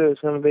 I knew it was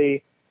going to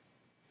be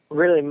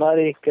really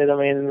muddy because, I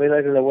mean, we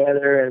looked at the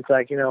weather and it's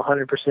like,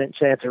 100%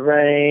 chance of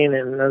rain.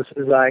 And this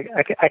is like,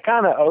 I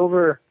kind of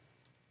over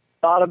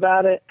thought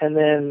about it. And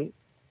then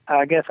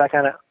I guess I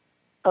kind of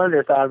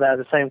under thought about it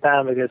at the same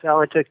time because I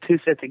only took 2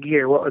 sets of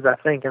gear. What was I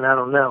thinking? I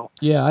don't know.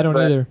 Yeah, I don't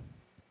either.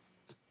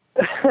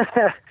 But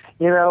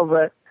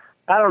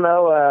I don't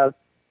know.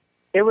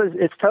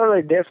 It's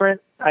totally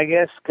different, I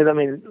guess, because, I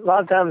mean, a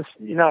lot of times,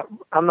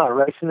 I'm not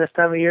racing this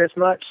time of year as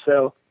much,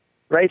 so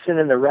racing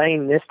in the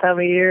rain this time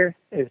of year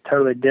is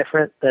totally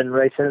different than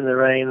racing in the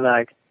rain,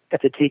 like,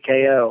 at the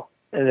TKO,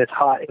 and it's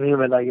hot and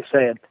humid, like you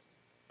said.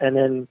 And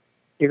then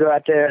you go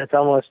out there, and it's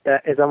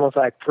almost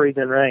like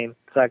freezing rain.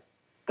 It's like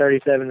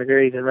 37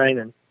 degrees and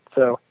raining.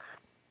 So,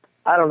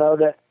 I don't know,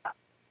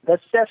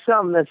 that's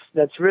something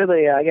that's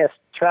really, I guess,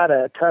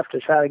 tough to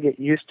try to get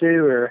used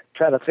to or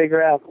try to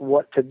figure out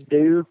what to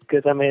do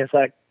because, I mean, it's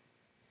like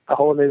a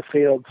whole new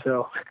field.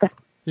 So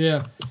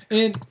yeah,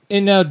 and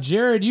now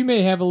Jared, you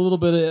may have a little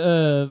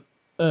bit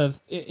of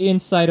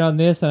insight on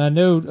this, and I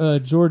know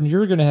Jordan,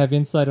 you're going to have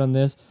insight on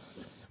this.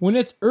 When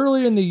it's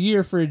earlier in the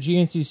year for a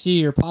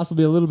GNCC or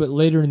possibly a little bit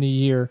later in the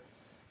year,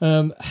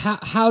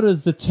 how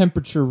does the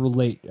temperature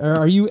relate?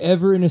 Are you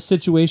ever in a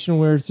situation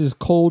where it's as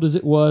cold as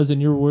it was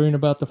and you're worrying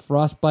about the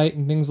frostbite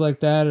and things like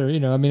that? Or,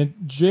 I mean,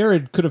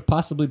 Jared could have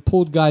possibly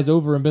pulled guys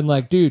over and been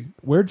like, dude,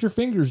 where'd your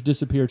fingers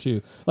disappear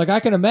to? Like, I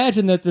can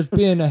imagine that there's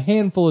been a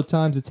handful of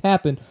times it's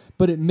happened,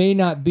 but it may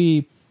not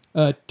be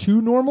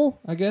too normal,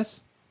 I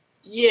guess.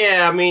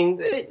 Yeah, I mean,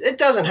 it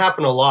doesn't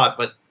happen a lot,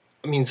 but,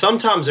 I mean,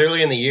 sometimes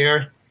early in the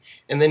year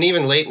and then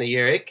even late in the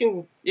year, it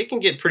can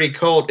get pretty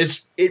cold.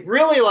 It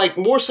really like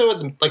more so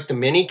like the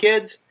mini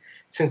kids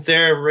since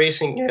they're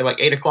racing like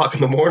 8 o'clock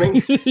in the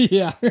morning.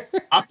 Yeah,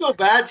 I feel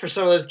bad for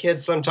some of those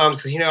kids sometimes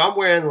because I'm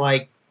wearing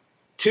like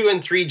 2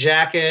 and 3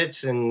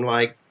 jackets and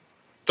like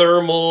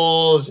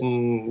thermals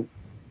and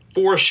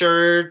 4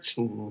 shirts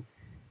and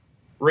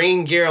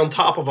rain gear on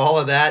top of all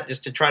of that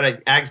just to try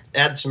to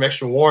add some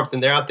extra warmth.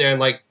 And they're out there in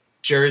like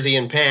jersey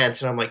and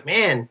pants, and I'm like,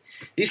 man,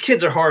 these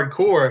kids are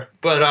hardcore.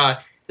 But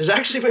there's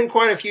actually been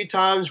quite a few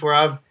times where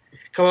I've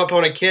come up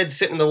on a kid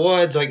sitting in the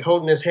woods, like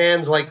holding his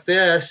hands like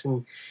this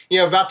and,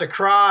 about to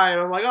cry.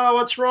 And I'm like, oh,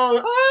 what's wrong?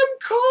 I'm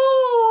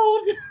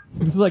cold.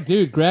 It's like,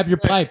 dude, grab your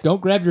pipe.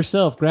 Don't grab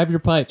yourself. Grab your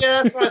pipe.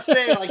 Yeah, that's what I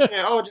say. Like,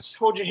 just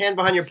hold your hand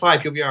behind your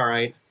pipe. You'll be all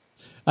right.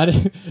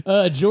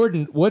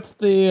 Jordan, what's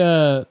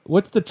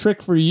the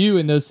trick for you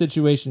in those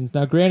situations?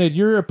 Now, granted,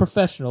 you're a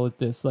professional at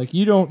this. Like,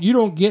 you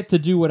don't get to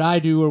do what I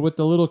do or what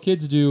the little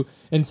kids do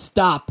and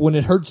stop when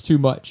it hurts too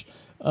much.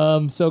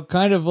 So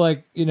kind of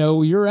like,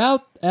 you're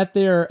out at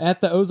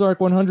the Ozark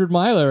 100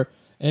 miler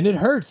and it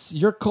hurts.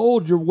 You're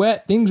cold, you're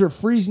wet, things are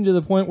freezing to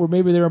the point where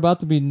maybe they're about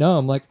to be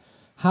numb. Like,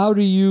 how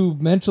do you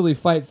mentally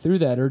fight through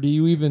that? Or do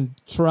you even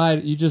try,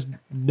 you just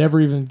never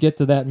even get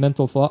to that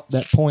mental thought,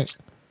 that point?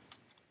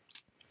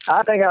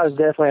 I think I was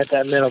definitely at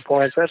that middle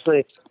point,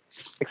 especially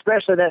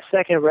especially that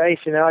second race,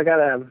 I got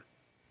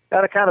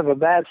a kind of a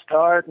bad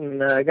start and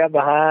got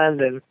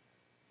behind and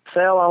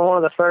fell on one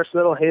of the first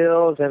little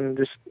hills and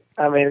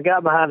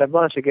got behind a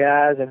bunch of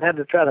guys and had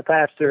to try to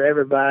pass through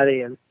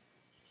everybody. And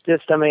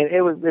it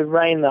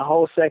rained the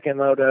whole second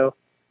moto,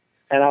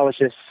 and I was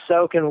just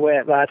soaking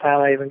wet by the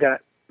time I even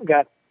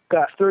got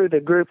through the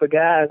group of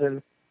guys.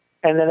 And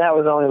then that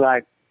was only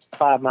like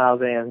 5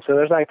 miles in. So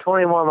there's like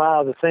 20 more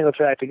miles of single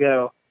track to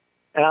go,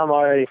 and I'm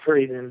already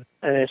freezing.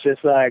 And it's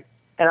just like,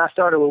 and I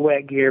started with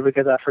wet gear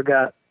because I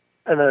forgot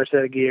another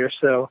set of gear.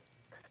 So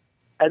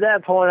at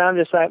that point, I'm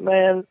just like,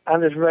 man,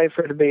 I'm just ready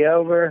for it to be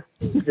over.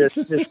 Just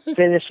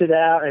finish it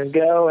out and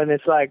go. And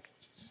it's like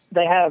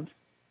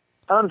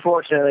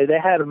unfortunately, they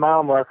had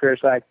mile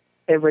markers like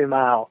every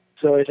mile.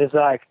 So it's just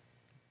like,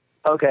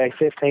 okay,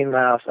 15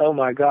 miles. Oh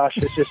my gosh,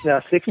 it's just now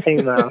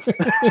 16 miles.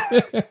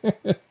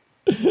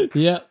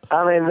 Yeah.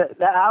 I mean,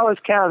 I was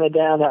counting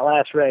down that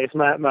last race.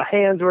 My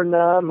hands were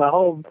numb. My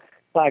whole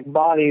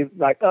body,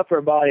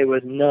 upper body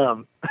was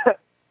numb.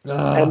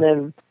 And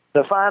then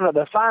the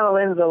final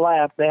end of the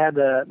lap, they had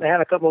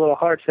a couple little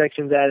hard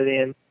sections added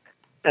in,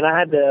 and I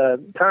had to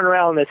turn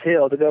around on this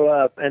hill to go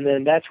up, and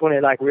then that's when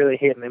it really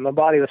hit me. My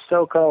body was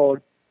so cold,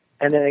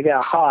 and then it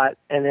got hot,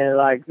 and then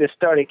just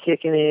started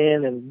kicking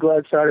in, and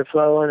blood started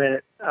flowing, and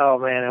it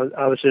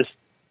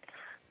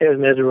was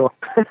miserable.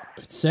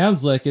 It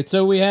sounds like it.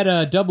 So we had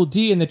a Double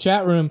D in the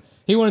chat room.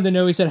 He wanted to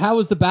know, he said, how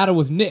was the battle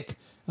with Nick?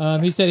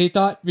 He said he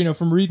thought,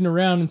 from reading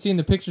around and seeing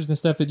the pictures and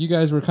stuff, that you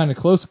guys were kind of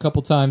close a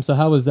couple times. So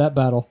how was that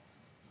battle?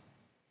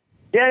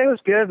 Yeah, it was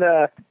good.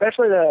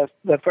 Especially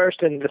the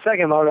first and the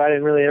second moto, I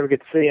didn't really ever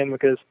get to see him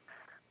because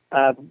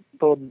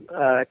pulled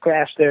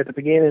crashed there at the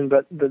beginning.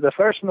 But the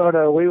first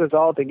moto, we was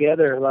all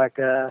together,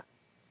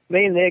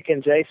 me and Nick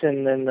and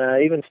Jason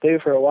and even Stu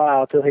for a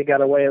while till he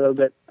got away a little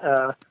bit.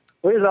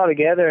 We was all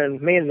together, and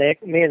me and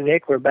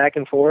Nick were back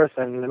and forth.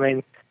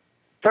 And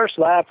first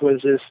lap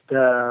was just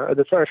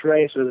the first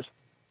race was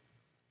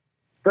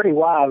pretty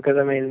wild because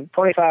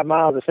 25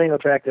 miles of single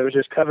track that was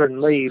just covered in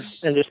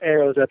leaves and just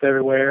arrows up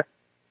everywhere.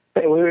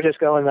 We were just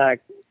going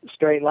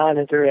straight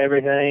lining through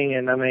everything,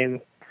 and I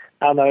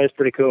don't know, it's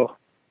pretty cool.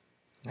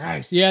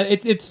 Nice. Yeah,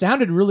 it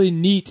sounded really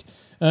neat.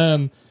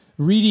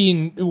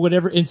 Reading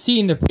whatever and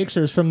seeing the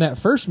pictures from that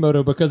first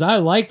moto, because I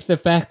liked the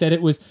fact that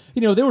it was,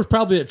 there was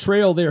probably a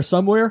trail there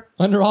somewhere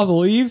under all the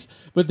leaves,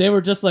 but they were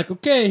just like,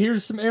 okay,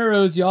 here's some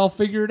arrows, y'all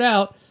figure it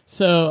out.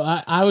 So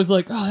I was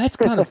like, oh, that's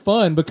kind of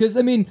fun because,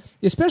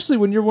 especially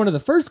when you're one of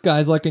the first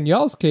guys, like in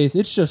y'all's case,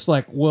 it's just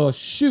like, well,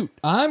 shoot,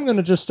 I'm going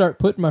to just start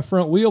putting my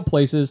front wheel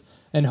places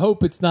and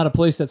hope it's not a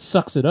place that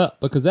sucks it up,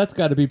 because that's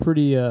got to be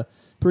pretty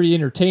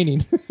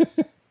entertaining.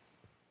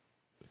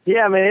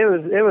 Yeah,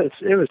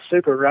 it was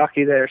super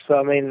rocky there. So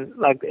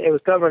it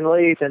was covered in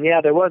leaves, and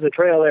yeah, there was a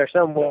trail there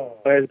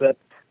somewhere, but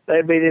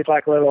they'd be just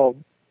little,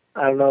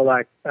 I don't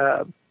know,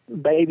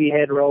 baby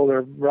head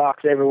roller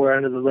rocks everywhere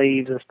under the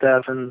leaves and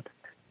stuff. And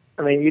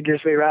you'd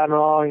just be riding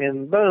along,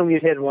 and boom,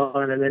 you'd hit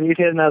one, and then you'd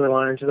hit another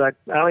one. And it's just like,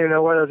 I don't even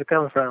know where those are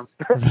coming from.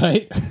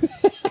 Right.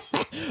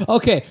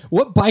 Okay,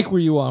 what bike were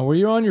you on? Were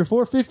you on your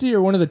 450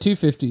 or one of the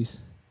 250s?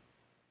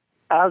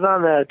 I was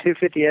on the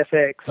 250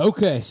 FX.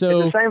 Okay,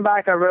 so it's the same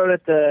bike I rode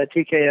at the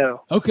TKO.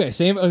 Okay,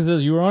 same.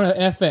 You were on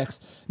an FX.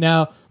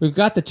 Now we've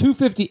got the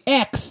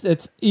 250X.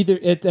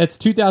 That's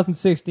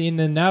 2016.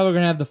 And now we're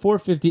gonna have the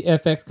 450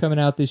 FX coming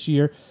out this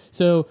year.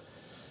 So,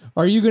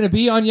 are you gonna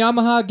be on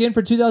Yamaha again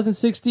for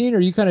 2016? Or are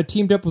you kind of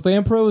teamed up with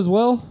Ampro as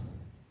well?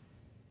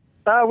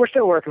 We're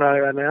still working on it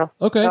right now.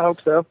 Okay, I hope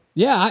so.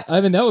 Yeah,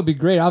 that would be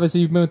great.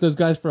 Obviously, you've been with those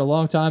guys for a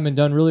long time and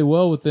done really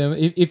well with them.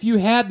 If you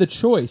had the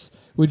choice,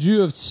 would you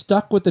have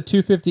stuck with the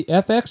 250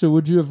 FX or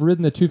would you have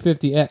ridden the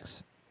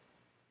 250X?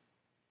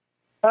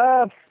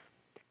 As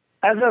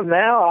of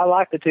now, I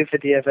like the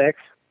 250 FX.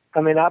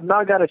 I've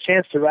not got a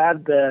chance to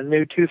ride the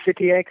new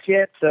 250X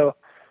yet, so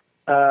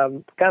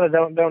kind of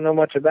don't know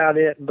much about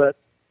it. But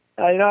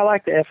I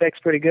like the FX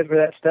pretty good for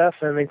that stuff.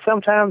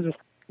 Sometimes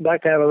I'd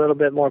like to have a little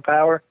bit more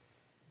power,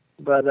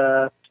 but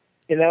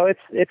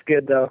it's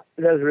good though.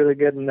 It does really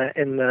good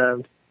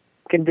in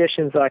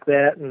conditions like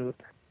that, and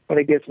when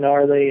it gets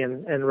gnarly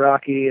and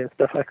rocky and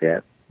stuff like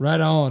that.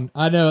 Right on.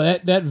 I know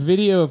that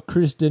video of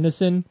Chris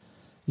Dennison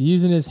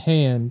using his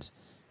hand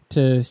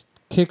to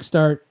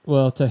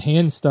to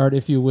hand start,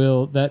 if you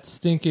will, that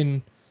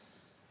stinking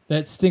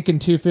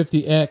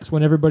 250X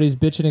when everybody's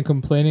bitching and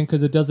complaining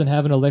because it doesn't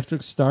have an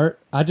electric start.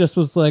 I just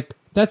was like,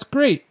 that's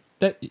great.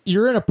 That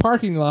you're in a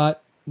parking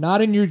lot,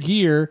 not in your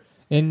gear,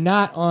 and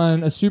not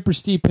on a super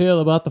steep hill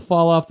about to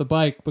fall off the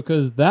bike,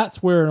 because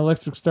that's where an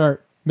electric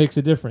start makes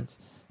a difference.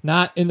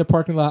 Not in the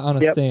parking lot on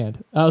a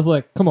stand. I was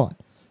like, come on.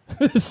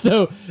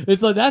 So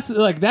it's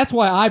that's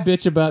why I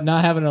bitch about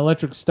not having an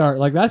electric start.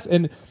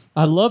 And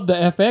I love the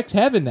FX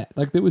having that.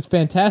 It was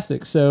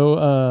fantastic.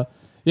 So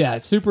yeah,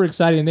 it's super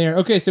exciting there.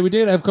 Okay, so we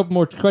did have a couple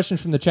more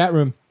questions from the chat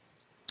room.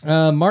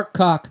 Mark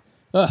Cook.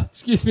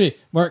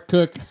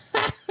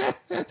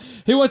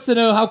 He wants to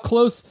know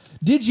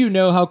did you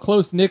know how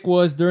close Nick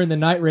was during the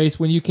night race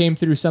when you came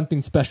through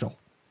something special?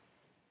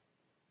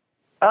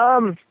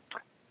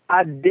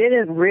 I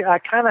didn't. I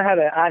kind of had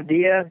an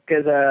idea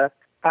because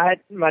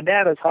my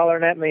dad was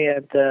hollering at me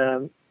at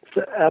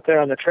out there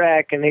on the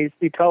track, and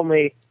he told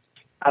me,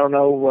 I don't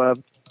know,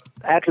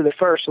 after the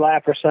first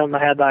lap or something,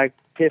 I had like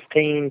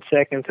 15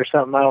 seconds or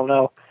something. I don't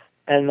know.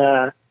 And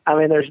I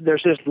mean,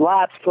 there's just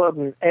lights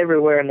floating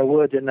everywhere in the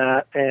woods at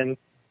night, and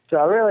so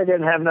I really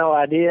didn't have no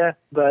idea.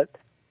 But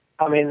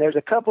I mean, there's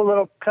a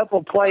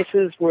couple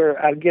places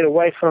where I'd get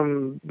away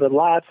from the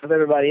lights of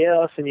everybody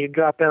else, and you'd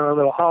drop down a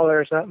little holler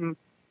or something,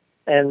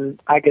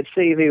 and I could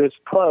see if he was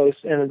close.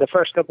 And the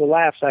first couple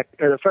laps,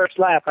 the first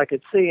lap, I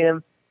could see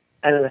him,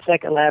 and then the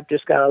second lap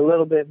just got a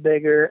little bit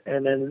bigger,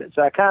 and then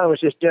so I kind of was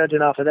just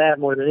judging off of that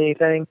more than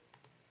anything,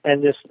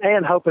 and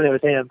hoping it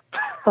was him.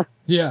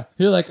 Yeah,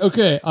 you're like,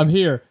 okay, I'm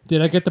here.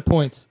 Did I get the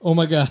points? Oh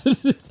my god!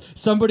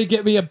 Somebody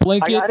get me a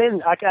blanket. I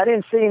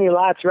didn't see any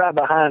lights right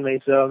behind me,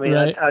 so I mean,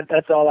 right.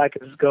 that's all I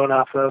was going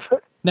off of.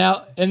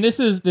 Now, and this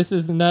is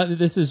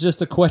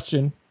just a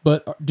question,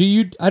 but do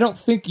you? I don't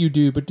think you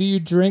do, but do you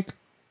drink?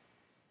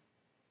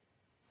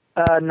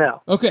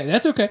 No. Okay,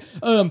 that's okay.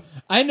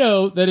 I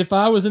know that if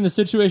I was in the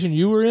situation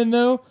you were in,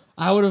 though,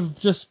 I would have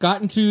just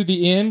gotten to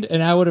the end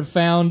and I would have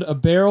found a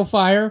barrel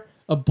fire,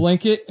 a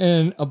blanket,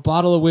 and a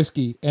bottle of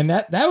whiskey, and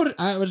I would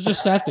have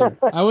just sat there.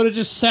 I would have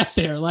just sat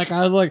there, like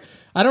I was like,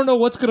 I don't know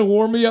what's going to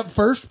warm me up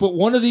first, but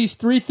one of these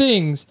three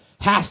things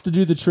has to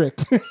do the trick.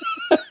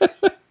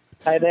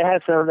 Hey, they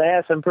had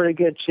some pretty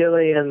good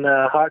chili and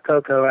hot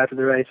cocoa after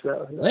the race,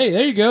 though. Hey,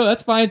 there you go.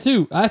 That's fine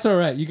too. That's all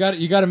right. You got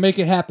to make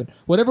it happen.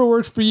 Whatever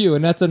works for you,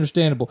 and that's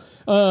understandable.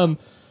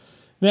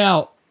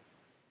 Now,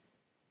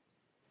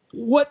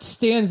 what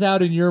stands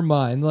out in your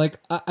mind? Like,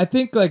 I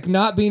think like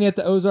not being at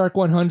the Ozark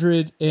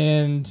 100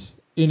 and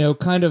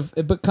kind of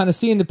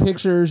seeing the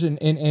pictures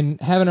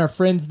and having our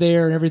friends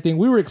there and everything.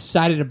 We were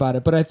excited about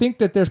it, but I think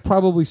that there's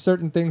probably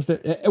certain things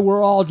that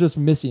we're all just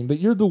missing. But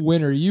you're the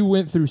winner. You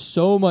went through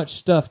so much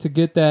stuff to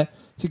get that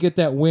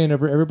win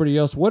over everybody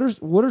else. What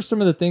are some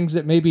of the things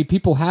that maybe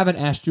people haven't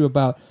asked you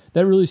about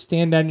that really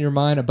stand out in your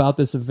mind about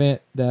this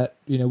event that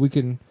we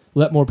can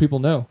let more people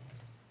know?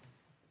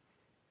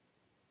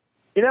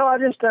 I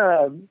just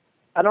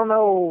I don't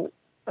know.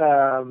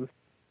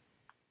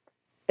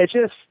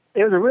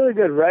 It was a really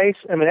good race.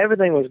 I mean,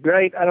 everything was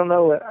great. I don't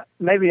know.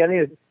 Maybe I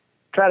need to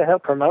try to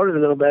help promote it a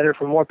little better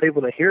for more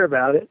people to hear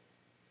about it.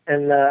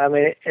 And I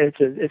mean,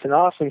 it's an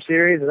awesome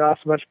series, an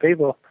awesome bunch of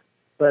people.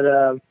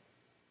 But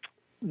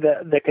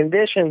the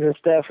conditions and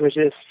stuff was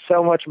just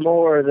so much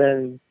more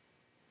than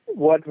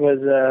what was,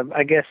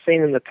 I guess,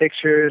 seen in the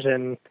pictures.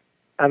 And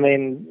I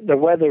mean, the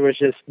weather was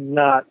just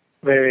not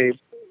very,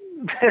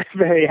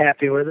 very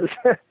happy with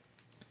us.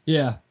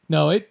 Yeah,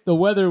 no, the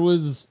weather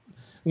was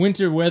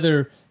winter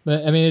weather.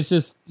 But, I mean, it's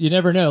just, you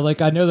never know.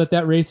 Like, I know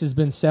that race has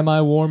been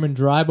semi-warm and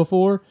dry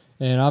before,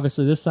 and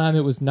obviously this time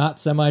it was not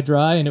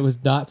semi-dry and it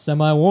was not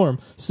semi-warm.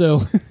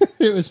 So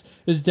it was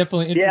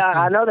definitely interesting.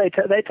 Yeah, I know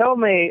they told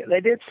me, they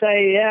did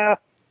say,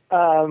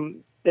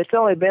 it's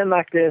only been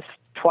like this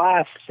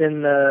twice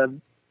in the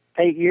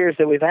 8 years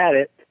that we've had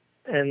it.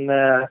 And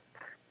I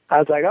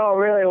was like, oh,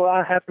 really? Well,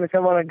 I happen to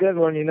come on a good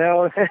one,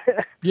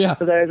 Yeah.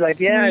 So they was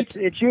like, yeah,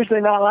 it's usually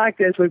not like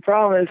this, we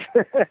promise.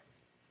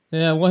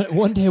 Yeah,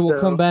 one day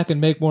we'll come back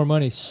and make more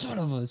money. Son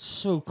of a, it's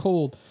so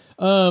cold.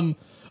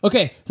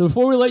 Okay, so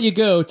before we let you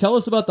go, tell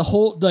us about the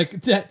whole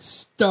that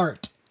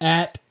start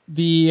at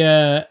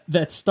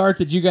that start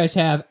that you guys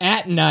have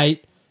at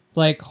night.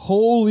 Like,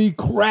 holy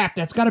crap,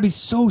 that's got to be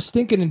so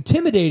stinking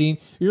intimidating.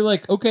 You're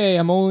like, okay,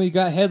 I'm only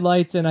got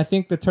headlights and I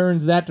think the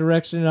turn's that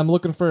direction and I'm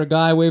looking for a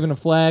guy waving a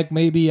flag.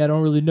 Maybe, I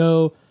don't really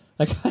know.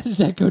 Like, how did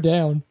that go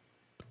down?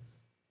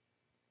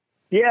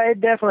 Yeah,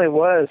 it definitely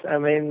was. I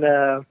mean,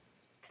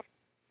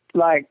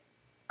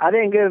 I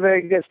didn't get a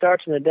very good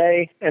start in the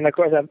day, and of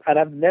course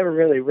I've never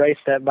really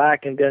raced that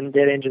bike and done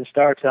dead engine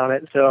starts on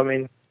it, so I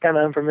mean, kind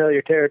of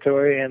unfamiliar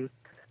territory. And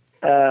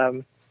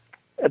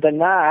at the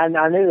night,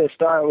 I knew the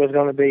start was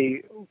going to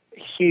be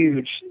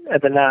huge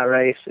at the night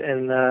race,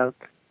 and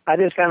I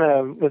just kind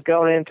of was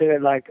going into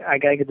it like I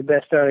gotta get the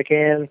best start I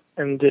can,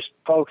 and just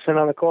focusing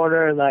on the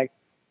corner, and like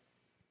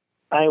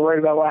I ain't worried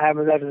about what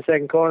happens after the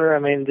second corner. I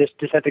mean, just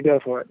have to go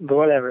for it, but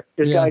whatever,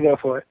 just gotta go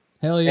for it.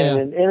 Hell yeah.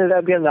 And ended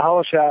up getting the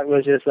whole shot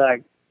was just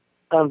like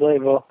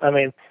unbelievable. I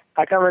mean,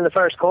 I come in the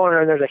first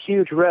corner and there's a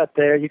huge rut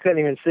there. You couldn't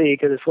even see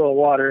because it's full of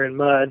water and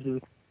mud,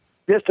 and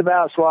just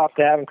about swapped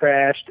out and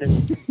crashed,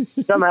 and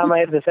somehow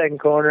made it to the second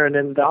corner. And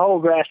then the whole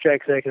grass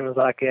track section was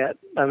like that.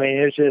 I mean,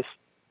 it was just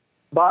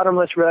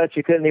bottomless ruts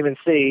you couldn't even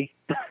see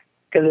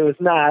because it was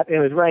night, it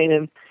was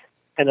raining,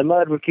 and the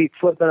mud would keep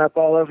flipping up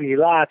all over your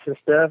lights and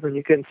stuff, and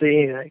you couldn't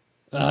see anything.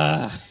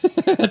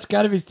 That's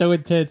got to be so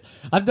intense.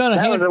 I've done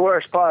that was the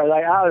worst part.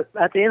 Like, I was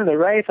at the end of the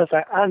race, I was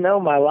like, I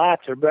know my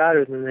lights are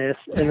brighter than this,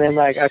 and then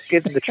like I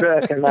get to the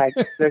truck and like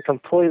they're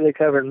completely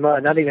covered in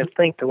mud. Not even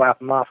think to wipe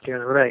them off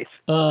during the race.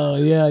 Oh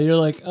yeah, you're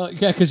like, oh,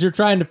 yeah, because you're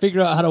trying to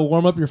figure out how to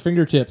warm up your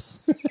fingertips.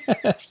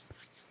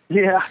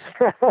 Yeah.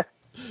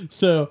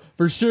 So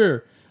for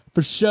sure,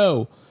 for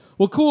show.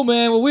 Well, cool,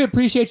 man. Well, we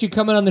appreciate you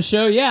coming on the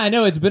show. Yeah, I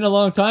know it's been a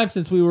long time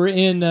since we were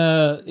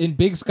in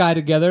Big Sky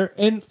together.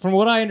 And from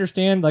what I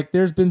understand, like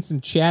there's been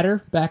some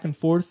chatter back and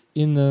forth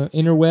in the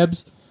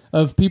interwebs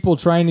of people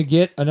trying to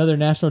get another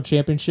national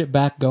championship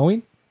back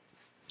going,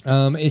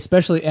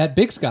 especially at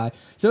Big Sky.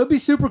 So it'd be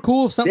super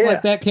cool if something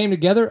like that came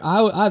together.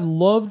 I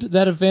loved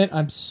that event.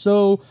 I'm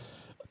so...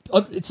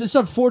 It's just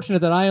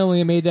unfortunate that I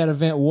only made that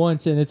event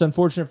once, and it's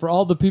unfortunate for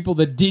all the people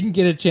that didn't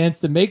get a chance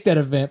to make that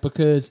event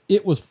because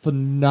it was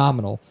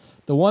phenomenal.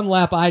 The one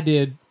lap I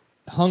did,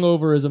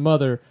 hungover as a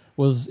mother,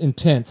 was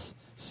intense.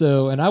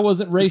 So, and I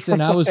wasn't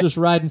racing; I was just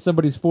riding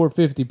somebody's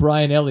 450.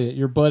 Brian Elliott,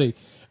 your buddy.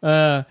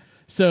 But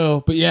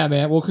yeah,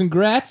 man. Well,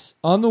 congrats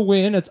on the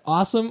win. It's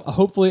awesome.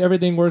 Hopefully,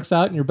 everything works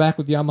out, and you're back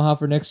with Yamaha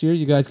for next year.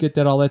 You guys get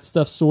all that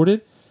stuff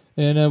sorted,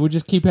 and we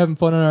just keep having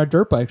fun on our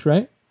dirt bikes,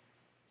 right?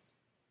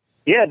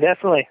 Yeah,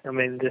 definitely. I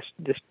mean,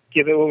 just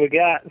give it what we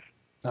got.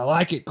 I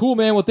like it. Cool,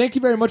 man. Well, thank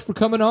you very much for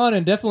coming on,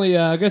 and definitely,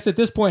 I guess at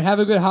this point, have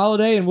a good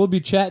holiday, and we'll be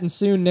chatting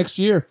soon next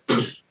year.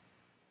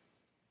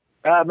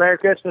 Merry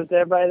Christmas to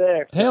everybody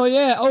there. Hell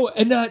yeah. Oh,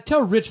 and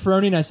tell Rich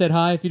Froning I said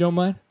hi, if you don't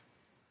mind.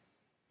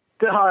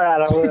 All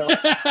right, I will.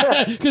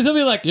 Because he'll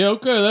be like, yeah,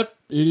 okay, that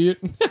idiot.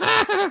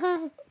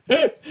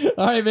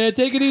 All right, man.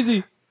 Take it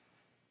easy.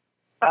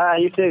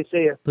 You too.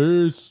 See you.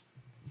 Peace.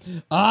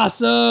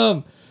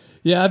 Awesome.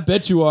 Yeah, I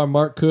bet you are,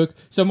 Mark Cook.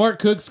 So Mark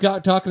Cook's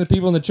got talking to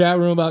people in the chat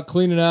room about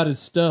cleaning out his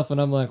stuff, and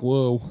I'm like,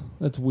 whoa,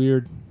 that's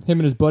weird. Him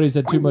and his buddies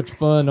had too much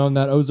fun on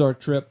that Ozark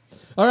trip.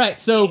 All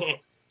right, so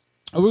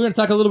we're going to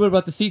talk a little bit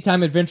about the Seat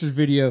Time Adventures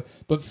video,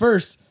 but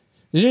first,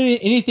 did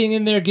anything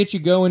in there get you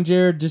going,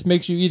 Jared? Just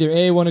makes you either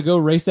A, want to go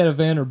race that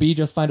event, or B,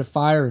 just find a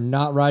fire and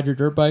not ride your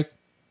dirt bike?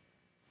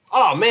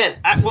 Oh, man.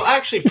 Well,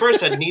 actually,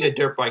 first I'd need a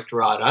dirt bike to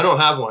ride. I don't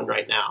have one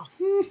right now.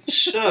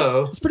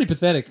 So It's pretty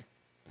pathetic.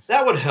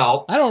 that would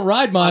help. I don't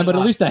ride mine, but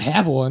at least I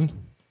have one.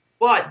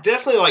 Well,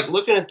 definitely, like,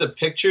 looking at the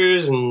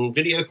pictures and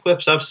video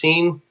clips I've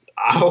seen,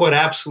 I would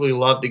absolutely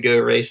love to go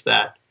race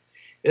that.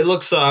 It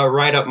looks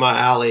right up my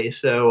alley,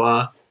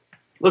 so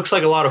looks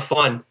like a lot of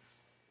fun.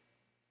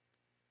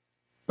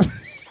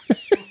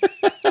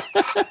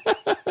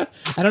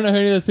 I don't know who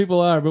any of those people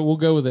are, but we'll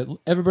go with it.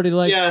 Everybody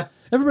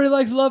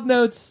likes love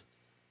notes.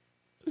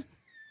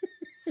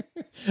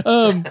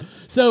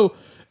 So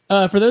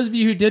for those of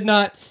you who did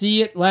not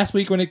see it last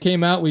week when it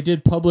came out, we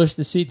did publish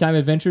the Seat Time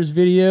Adventures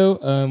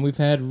video. We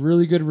had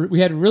really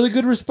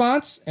good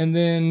response, and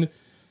then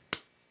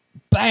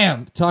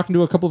bam, talking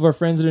to a couple of our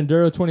friends at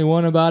Enduro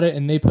 21 about it,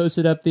 and they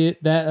posted up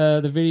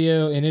the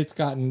video, and it's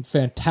gotten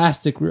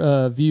fantastic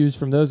views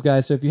from those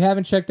guys. So if you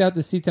haven't checked out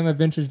the Seat Time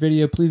Adventures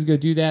video, please go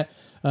do that.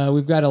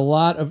 We've got a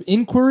lot of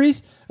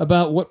inquiries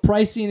about what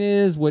pricing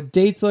is, what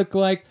dates look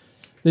like.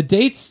 The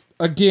dates,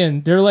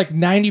 again, they're like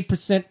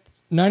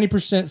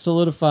 90%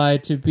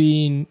 solidified to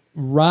being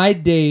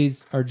ride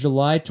days are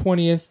July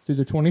 20th through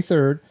the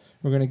 23rd.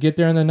 We're going to get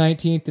there on the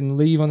 19th and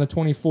leave on the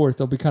 24th.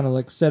 They'll be kind of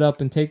like set up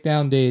and take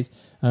down days.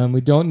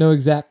 We don't know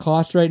exact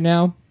cost right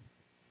now,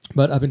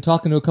 but I've been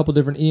talking to a couple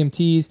different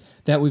EMTs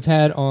that we've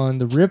had on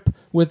the RIP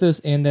with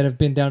us and that have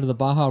been down to the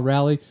Baja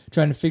Rally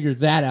trying to figure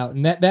that out.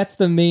 And that's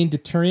the main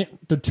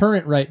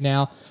deterrent right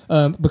now,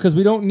 because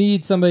we don't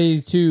need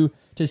somebody to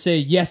say,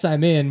 yes,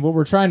 I'm in. What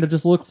we're trying to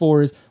just look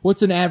for is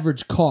what's an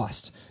average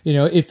cost. You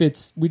know, if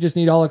we just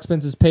need all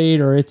expenses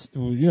paid, or it's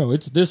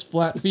this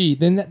flat fee,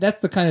 then that's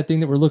the kind of thing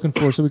that we're looking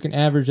for, so we can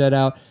average that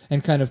out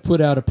and kind of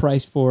put out a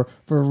price for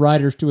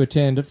riders to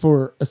attend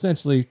for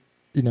essentially,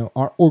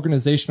 our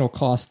organizational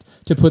cost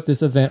to put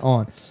this event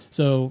on.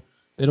 So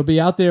it'll be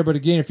out there, but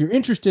again, if you're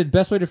interested,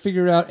 best way to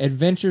figure it out,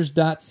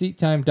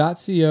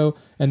 adventures.seattime.co,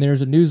 and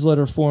there's a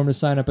newsletter form to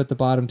sign up at the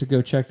bottom to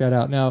go check that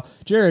out. Now,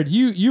 Jared,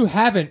 you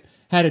haven't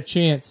had a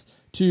chance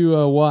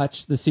to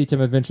watch the Seat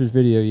Time Adventures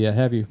video yet,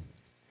 have you?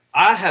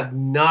 I have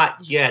not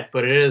yet,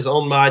 but it is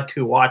on my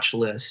to-watch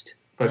list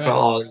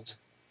because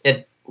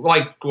it,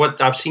 like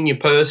what I've seen you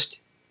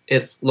post,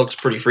 it looks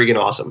pretty freaking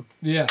awesome.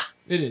 Yeah,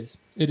 it is.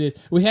 It is.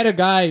 We had a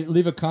guy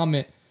leave a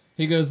comment.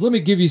 He goes, let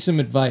me give you some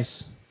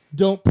advice.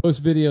 Don't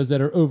post videos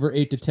that are over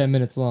 8 to 10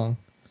 minutes long.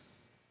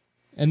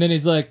 And then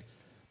he's like,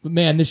 but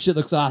man, this shit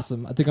looks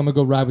awesome. I think I'm going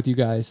to go ride with you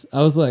guys.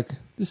 I was like,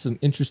 this is some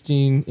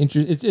interesting.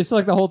 It's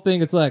like the whole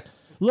thing. It's like,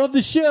 love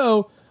the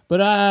show,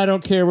 but I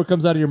don't care what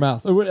comes out of your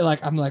mouth. Or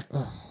like, I'm like,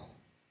 ugh.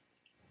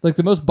 Like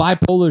the most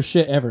bipolar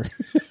shit ever.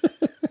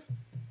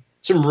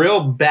 Some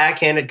real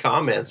backhanded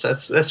comments.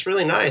 That's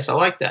really nice. I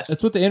like that.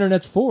 That's what the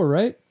internet's for,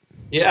 right?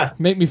 Yeah.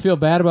 Make me feel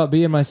bad about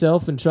being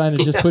myself and trying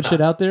to just put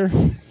shit out there.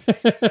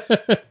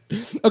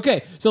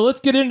 Okay, so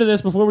let's get into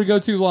this before we go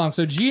too long.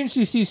 So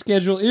GNCC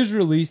schedule is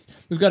released.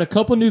 We've got a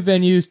couple new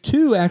venues,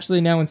 2 actually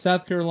now in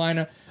South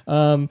Carolina.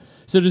 So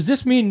does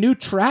this mean new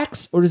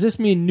tracks, or does this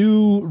mean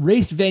new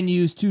race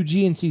venues to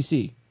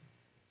GNCC?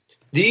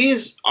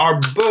 These are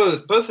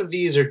both of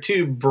these are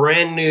 2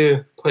 brand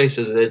new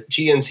places that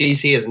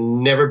GNCC has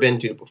never been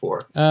to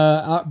before.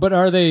 But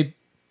are they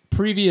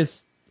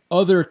previous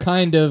other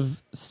kind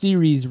of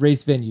series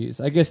race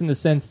venues? I guess in the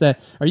sense that,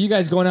 are you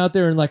guys going out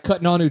there and like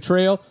cutting on new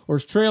trail, or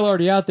is trail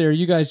already out there?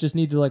 You guys just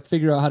need to like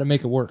figure out how to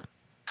make it work.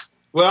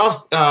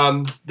 Well,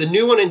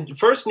 the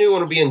first new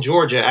one will be in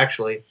Georgia,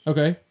 actually.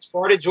 Okay.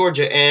 Sparta,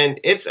 Georgia, and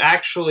it's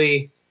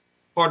actually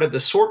part of the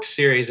Sork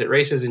series that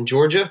races in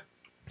Georgia.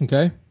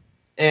 Okay.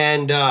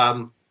 And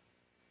I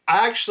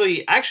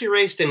actually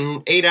raced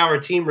an 8-hour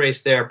team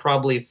race there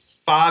probably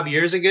 5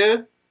 years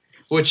ago.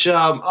 Which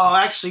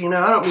actually,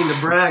 I don't mean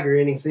to brag or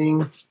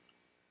anything,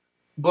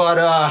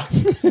 but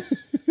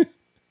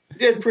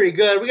did pretty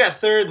good. We got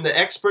third in the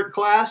expert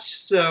class,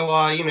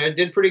 so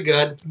did pretty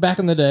good. Back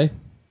in the day.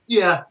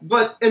 Yeah,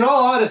 but in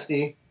all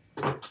honesty,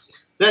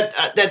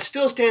 that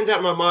still stands out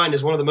in my mind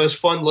as one of the most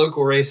fun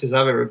local races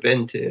I've ever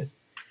been to.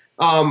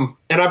 And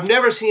I've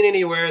never seen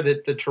anywhere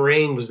that the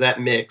terrain was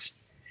that mixed.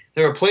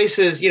 There were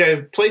places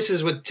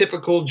with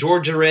typical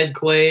Georgia red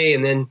clay,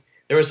 and then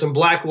there was some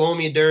black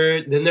loamy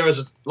dirt. Then there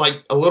was like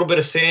a little bit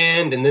of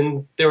sand, and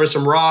then there were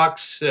some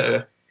rocks.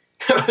 It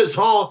was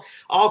all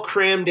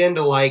crammed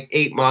into like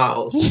 8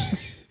 miles.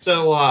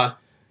 So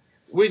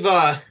we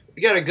got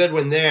a good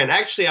one there. And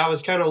actually, I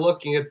was kind of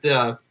looking at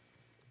the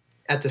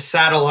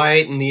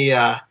satellite and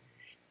the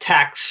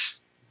tax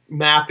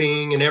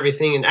mapping and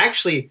everything. And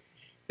actually,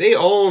 they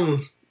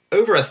own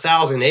over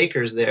 1,000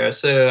 acres there.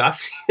 So I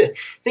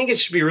think it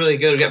should be really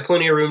good. We've got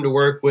plenty of room to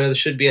work with. It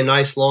should be a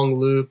nice long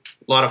loop.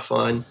 A lot of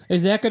fun.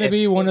 Is that going to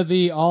be one of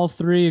the all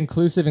three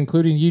inclusive,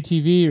 including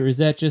UTV, or is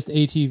that just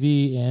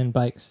ATV and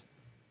bikes?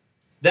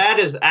 That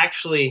is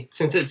actually,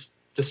 since it's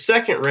the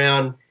second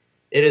round,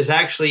 it is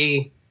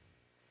actually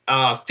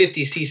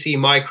 50cc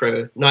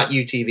micro, not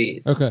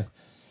UTVs. Okay.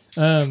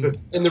 And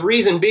the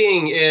reason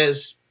being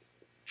is,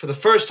 for the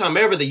first time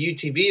ever, the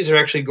UTVs are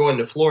actually going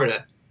to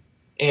Florida.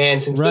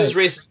 And since those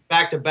races are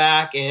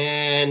back-to-back,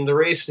 and the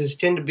races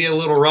tend to be a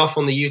little rough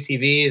on the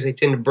UTVs, they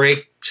tend to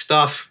break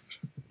stuff.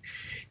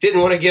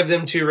 Didn't want to give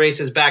them 2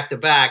 races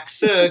back-to-back,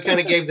 so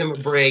kind of gave them a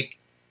break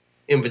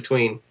in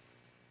between.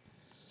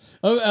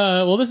 Oh,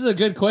 well, this is a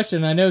good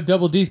question. I know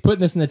Double D's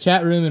putting this in the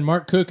chat room, and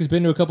Mark Cook has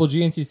been to a couple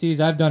GNCCs.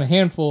 I've done a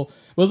handful.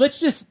 Well,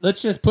 let's just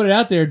put it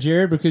out there,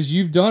 Jared, because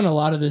you've done a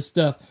lot of this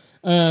stuff.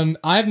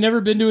 I've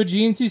never been to a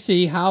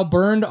GNCC. How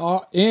burned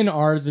in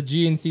are the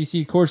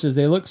GNCC courses?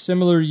 They look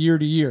similar year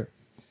to year.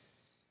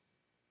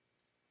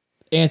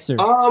 Answer.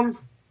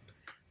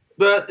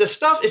 The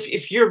stuff,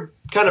 if you're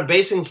kind of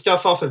basing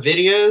stuff off of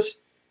videos,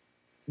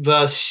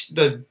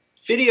 the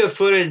video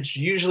footage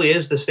usually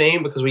is the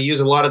same because we use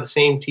a lot of the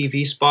same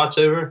TV spots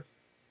over.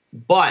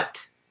 But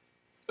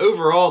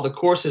overall, the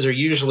courses are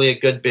usually a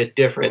good bit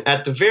different.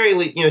 At the very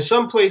least,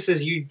 some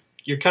places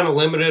you're kind of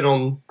limited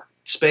on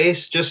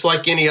space, just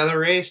like any other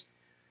race.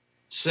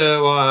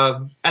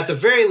 So at the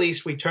very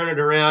least, we turn it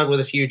around with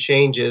a few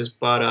changes,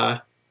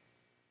 but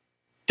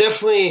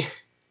definitely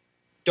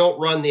don't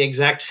run the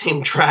exact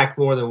same track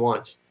more than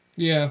once.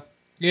 Yeah,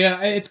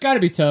 it's got to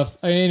be tough.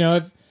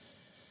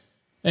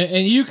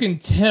 And you can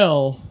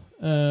tell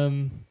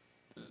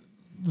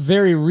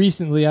very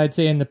recently, I'd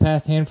say in the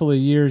past handful of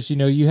years,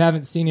 you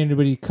haven't seen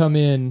anybody come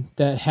in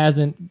that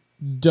hasn't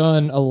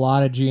done a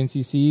lot of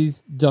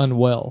GNCCs done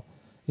well.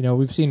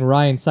 We've seen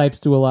Ryan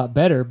Sipes do a lot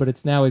better, but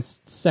it's now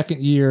his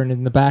second year, and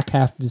in the back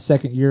half of the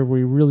second year where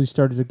he really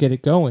started to get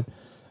it going.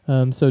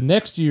 So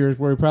next year is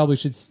where we probably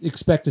should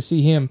expect to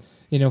see him,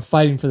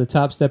 fighting for the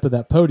top step of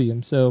that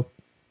podium. So,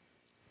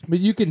 but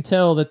you can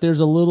tell that there's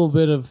a little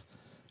bit of,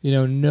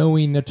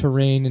 knowing the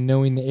terrain and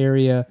knowing the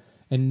area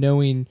and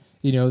knowing,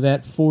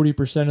 that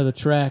 40% of the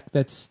track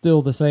that's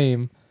still the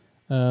same.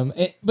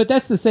 But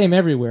that's the same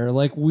everywhere.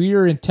 Like,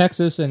 we're in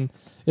Texas, and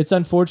it's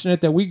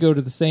unfortunate that we go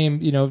to the same,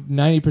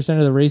 90%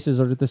 of the races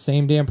are at the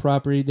same damn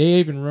property. They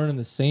even run in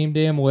the same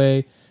damn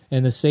way,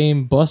 and the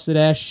same busted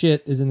ass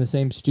shit is in the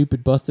same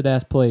stupid busted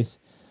ass place.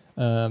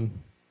 Yeah,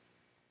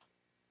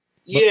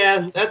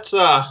 that's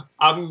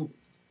I'm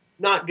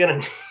not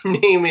gonna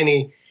name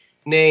any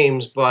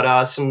names,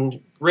 but some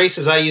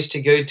races I used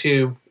to go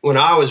to when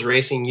I was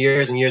racing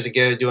years and years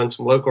ago, doing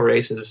some local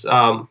races.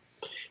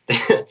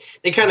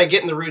 They kind of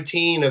get in the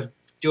routine of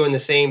doing the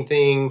same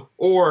thing,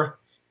 or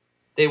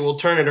they will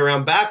turn it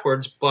around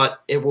backwards,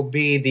 but it will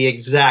be the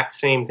exact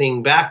same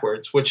thing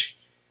backwards, which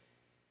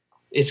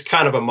is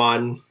kind of a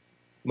mind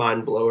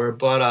blower.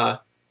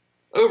 But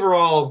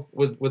overall,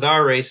 with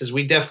our races,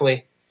 we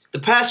definitely, the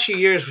past few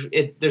years,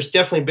 there's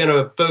definitely been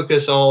a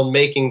focus on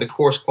making the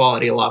course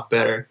quality a lot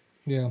better.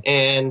 Yeah.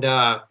 And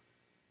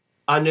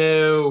I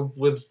know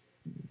with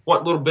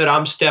what little bit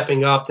I'm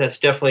stepping up, that's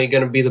definitely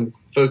going to be the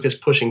focus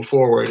pushing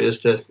forward, is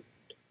to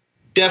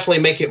definitely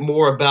make it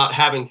more about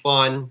having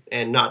fun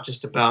and not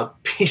just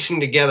about piecing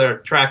together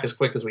a track as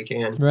quick as we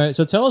can. Right.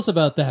 So tell us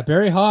about that.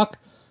 Barry Hawk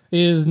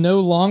is no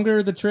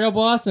longer the trail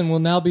boss and will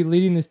now be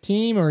leading this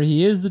team, or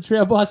he is the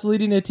trail boss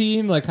leading a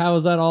team? Like, how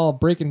is that all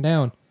breaking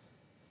down?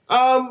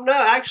 No,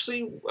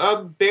 actually,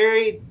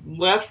 Barry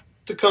left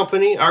the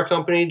company, our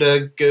company,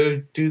 to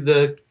go do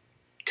the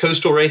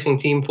coastal racing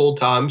team full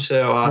time.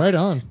 So right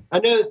on. I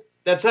know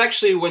that's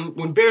actually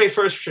when Barry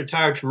first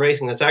retired from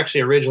racing, that's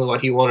actually originally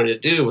what he wanted to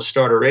do, was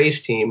start a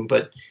race team,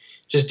 but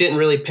just didn't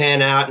really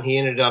pan out, and he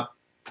ended up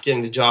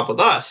getting the job with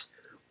us,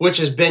 which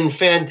has been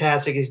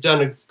fantastic. He's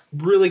done a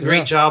really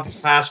great job.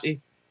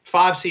 He's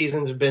 5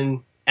 seasons have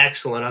been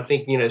excellent. I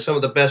think, some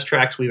of the best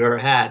tracks we've ever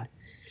had.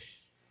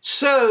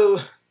 So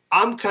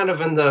I'm kind of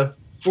in the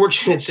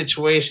fortunate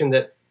situation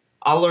that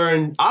I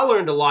learned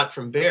a lot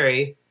from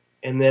Barry,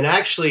 and then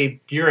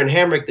actually Bjorn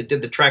Hamrick that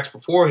did the tracks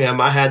before him,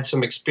 I had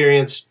some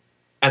experience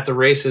at the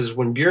races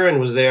when Bjorn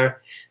was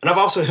there, and I've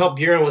also helped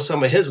Bjorn with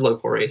some of his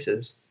local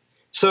races.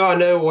 So I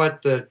know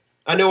what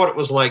it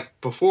was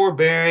like before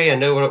Barry, I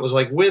know what it was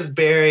like with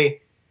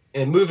Barry,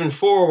 and moving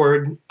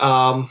forward,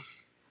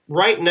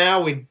 right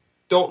now we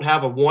don't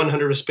have a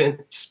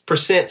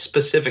 100%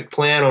 specific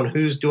plan on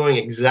who's doing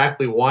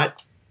exactly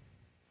what,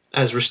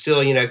 as we're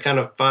still, kind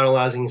of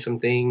finalizing some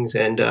things.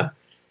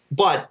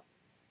 But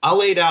I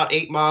laid out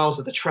 8 miles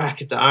of the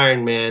track at the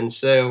Ironman,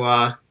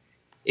 so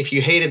if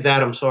you hated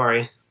that, I'm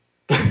sorry.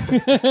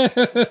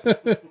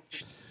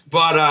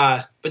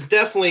 But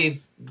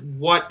definitely,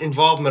 what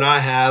involvement I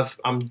have,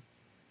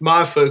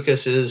 my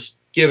focus is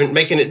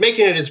making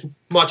it as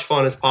much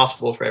fun as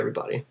possible for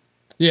everybody.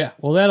 Yeah,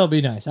 well, that'll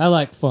be nice. I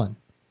like fun.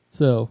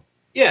 So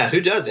yeah,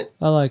 who doesn't?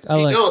 I like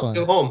fun.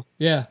 Go home.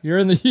 Yeah,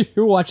 you're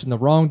watching the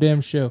wrong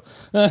damn show.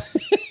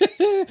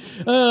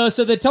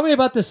 So then tell me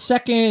about the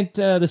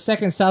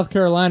second South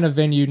Carolina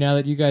venue now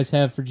that you guys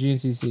have for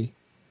GNCC.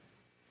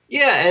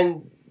 Yeah,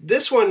 and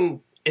this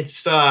one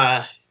it's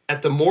at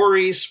the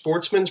Maurice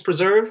Sportsman's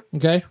Preserve.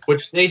 Okay,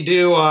 which they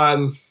do.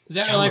 Is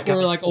that like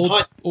where like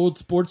old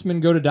sportsmen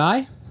go to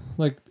die?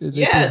 Like they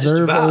just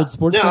preserve about. old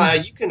sportsmen? No,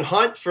 you can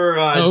hunt for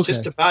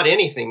just about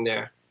anything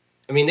there.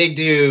 I mean, they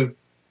do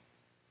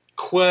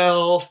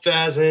quail,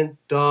 pheasant,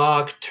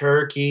 duck,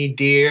 turkey,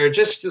 deer,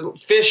 just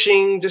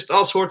fishing, just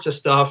all sorts of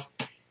stuff.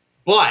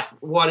 But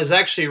what is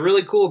actually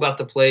really cool about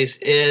the place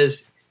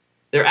is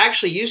there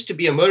actually used to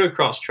be a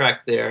motocross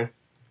track there,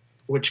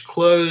 which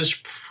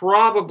closed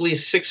probably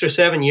 6 or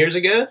 7 years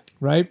ago.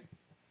 Right.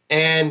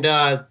 And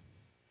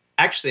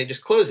actually, they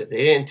just closed it.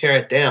 They didn't tear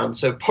it down.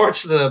 So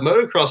parts of the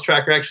motocross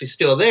track are actually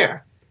still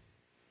there.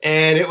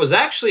 And it was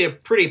actually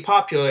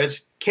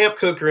it's Camp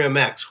Coker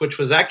MX, which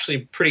was actually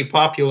pretty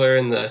popular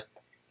in the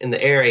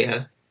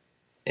area.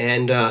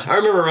 And I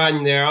remember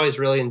riding there. I always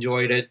really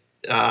enjoyed it.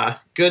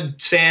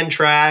 Good sand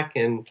track,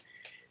 and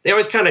they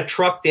always kind of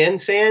trucked in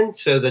sand,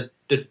 so the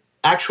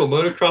actual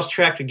motocross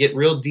track would get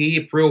real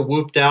deep, real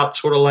whooped out,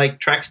 sort of like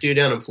tracks do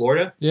down in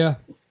Florida. Yeah.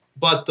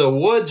 But the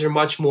woods are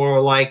much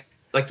more like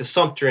the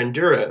Sumter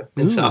Enduro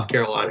in South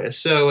Carolina.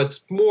 So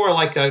it's more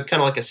like a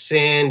kind of like a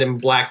sand and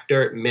black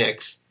dirt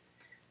mix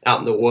out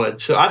in the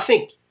woods. So I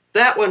think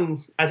that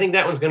one's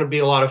going to be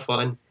a lot of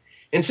fun.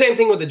 And same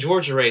thing with the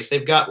Georgia race.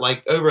 They've got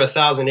like over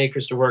 1,000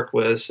 acres to work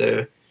with,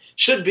 so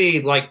should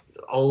be like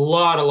a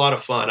lot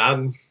of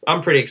fun.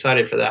 I'm pretty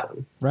excited for that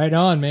one. Right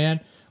on, man.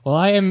 Well,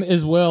 I am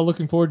as well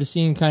looking forward to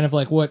seeing kind of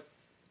like what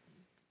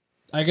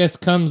I guess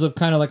comes of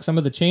kind of like some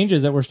of the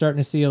changes that we're starting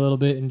to see a little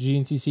bit in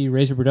GNCC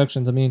Racer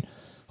Productions. I mean,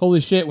 holy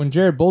shit, when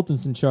Jared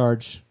Bolton's in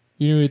charge,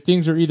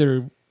 things are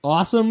either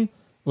awesome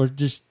or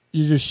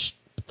you're just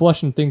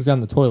flushing things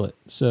down the toilet.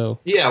 So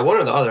yeah, one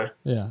or the other.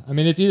 Yeah, I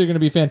mean, it's either going to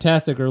be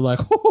fantastic or like,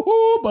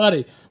 oh,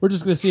 buddy, we're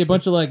just going to see a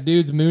bunch of like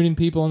dudes mooning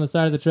people on the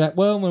side of the track.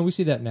 Well, when we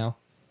see that now,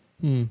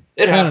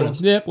 it happens.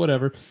 Yep,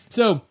 whatever.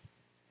 So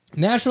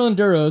National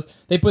Enduros,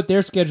 they put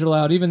their schedule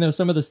out, even though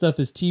some of the stuff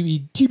is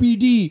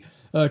TBD,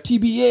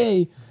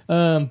 TBA.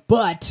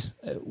 But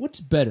what's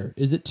better?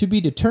 Is it to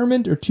be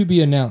determined or to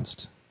be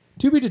announced?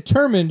 To be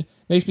determined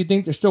makes me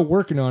think they're still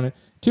working on it.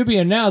 To be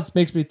announced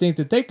makes me think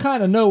that they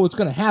kind of know what's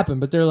going to happen,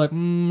 but they're like,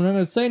 I'm not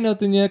going to say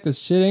nothing yet because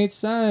shit ain't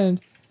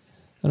signed.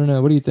 I don't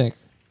know. What do you think?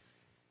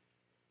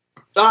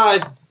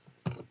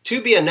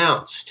 To be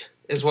announced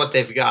is what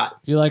they've got.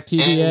 You like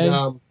TBA?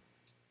 And,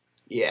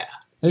 yeah.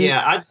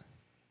 Yeah.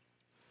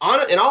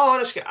 In all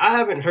honesty, I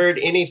haven't heard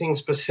anything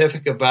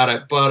specific about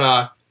it,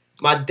 but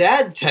my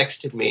dad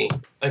texted me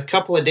a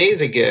couple of days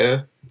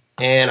ago,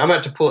 and I'm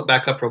going to have to pull it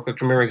back up real quick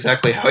to remember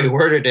exactly how he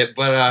worded it,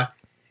 but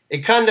it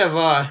kind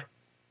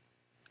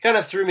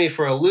of threw me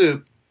for a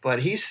loop.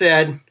 But he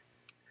said,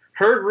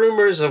 heard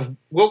rumors of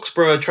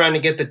Wilkesboro trying to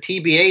get the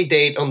TBA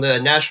date on the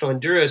National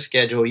Enduro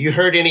schedule. You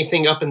heard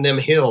anything up in them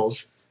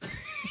hills?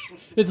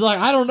 It's like,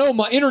 I don't know,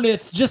 my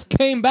internet's just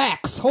came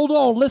back. Hold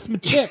on, listen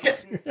to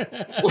checks.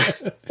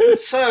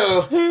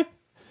 So,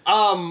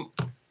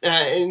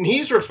 and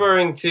he's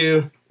referring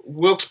to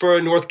Wilkesboro,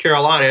 North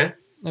Carolina.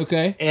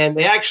 Okay. And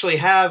they actually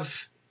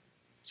have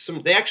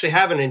an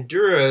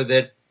enduro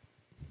that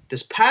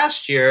this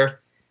past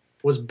year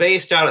was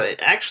based out of it.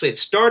 Actually, it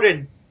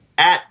started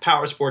at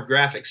Powersport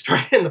Graphics,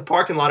 started in the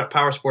parking lot at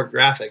Powersport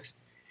Graphics.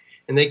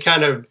 And they've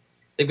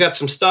got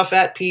some stuff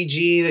at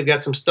PG, they've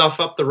got some stuff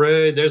up the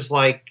road. There's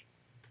like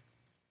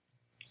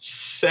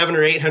 700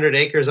 or 800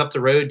 acres up the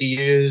road to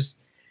use.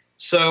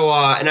 So,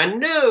 and I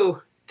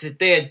know that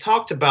they had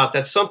talked about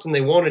that's something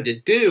they wanted to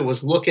do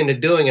was look into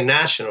doing a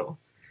national.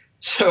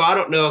 So I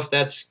don't know if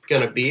that's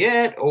going to be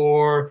it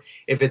or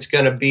if it's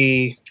going to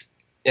be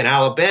in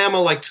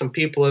Alabama like some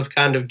people have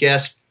kind of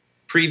guessed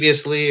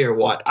previously or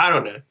what. I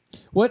don't know.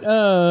 What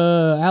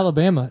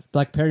Alabama,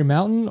 like Perry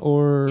Mountain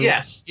or?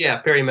 Yes, yeah,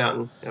 Perry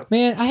Mountain. Yep.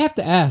 Man, I have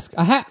to ask.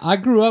 I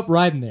grew up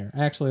riding there,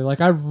 actually.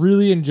 Like, I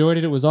really enjoyed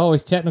it. It was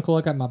always technical.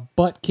 I got my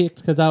butt kicked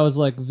because I was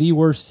like the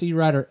worst sea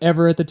rider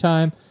ever at the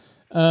time.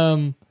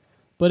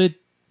 But it,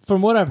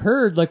 from what I've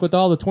heard, like with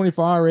all the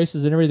 24-hour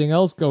races and everything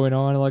else going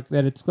on, like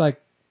that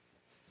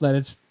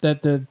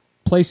the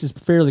place is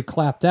fairly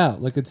clapped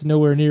out. Like, it's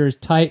nowhere near as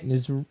tight and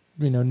as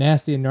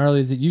nasty and gnarly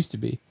as it used to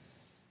be.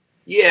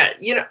 Yeah,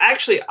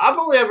 actually,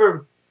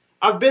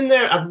 I've been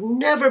there. I've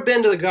never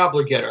been to the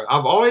Gobbler Getter.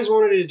 I've always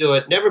wanted to do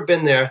it. Never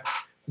been there,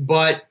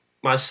 but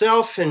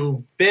myself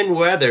and Ben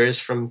Weathers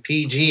from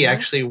PG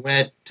actually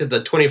went to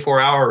the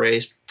 24-hour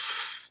race.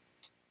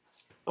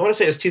 I want to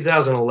say it was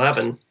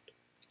 2011.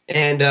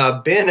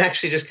 And Ben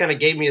actually just kind of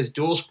gave me his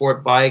dual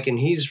sport bike, and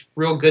he's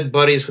real good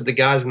buddies with the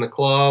guys in the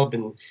club.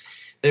 And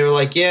they were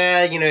like,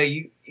 yeah,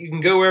 you can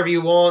go wherever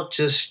you want,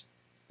 just,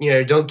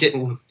 don't get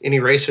in any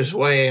racers'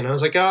 way. And I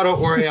was like, oh,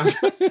 don't worry. I'm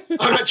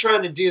not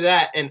trying to do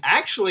that. And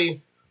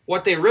actually,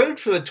 what they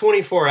rode for the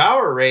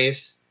 24-hour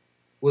race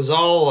was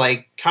all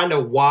like kind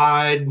of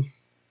wide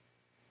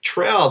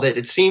trail that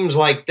it seems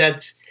like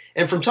that's,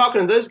 and from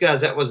talking to those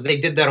guys, they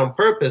did that on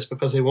purpose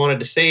because they wanted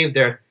to save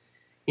their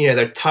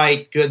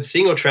tight, good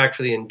single track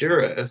for the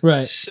enduro.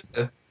 Right.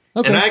 So,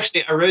 Okay.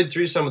 And I rode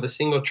through some of the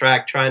single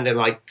track trying to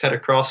like cut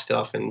across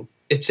stuff, and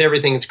it's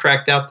everything it's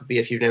cracked out to be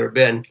if you've never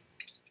been.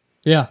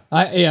 Yeah,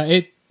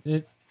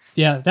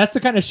 that's the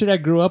kind of shit I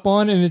grew up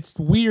on, and it's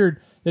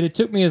weird that it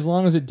took me as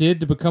long as it did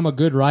to become a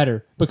good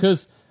rider,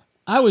 because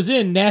I was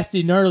in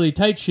nasty, gnarly,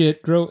 tight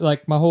shit,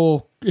 like my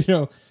whole,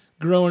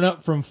 growing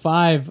up from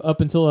 5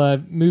 up until I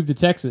moved to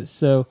Texas.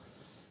 So,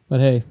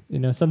 but hey,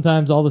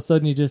 sometimes all of a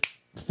sudden you just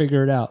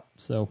figure it out.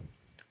 So,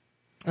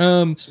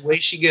 It's the way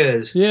she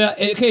goes. yeah.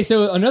 Okay.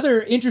 So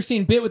another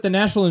interesting bit with the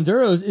National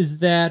Enduros is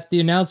that the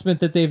announcement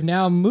that they've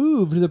now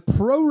moved the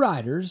pro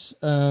riders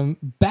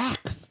back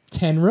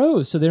 10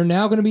 rows. So they're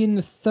now going to be in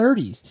the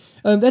 30s.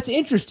 That's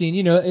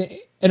interesting,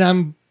 and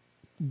I'm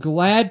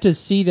glad to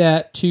see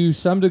that to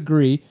some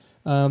degree,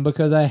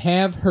 because I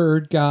have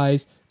heard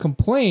guys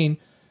complain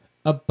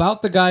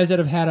about the guys that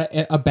have had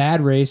a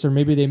bad race, or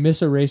maybe they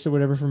miss a race or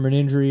whatever from an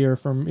injury or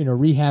from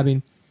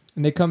rehabbing,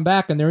 and they come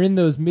back and they're in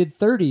those mid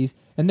 30s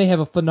and they have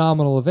a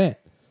phenomenal event.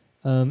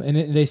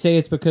 They say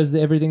it's because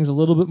everything's a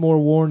little bit more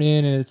worn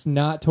in and it's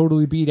not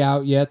totally beat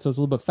out yet, so it's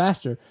a little bit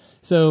faster.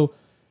 So,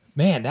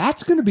 man,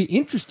 that's going to be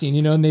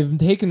interesting, and they've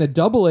taken the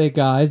AA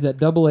guys,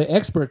 that AA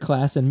expert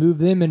class, and moved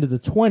them into the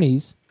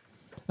 20s.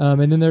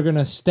 And then they're going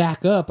to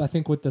stack up, I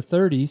think, with the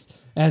 30s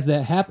as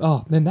that happens.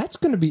 Oh, man, that's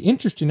going to be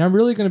interesting. I'm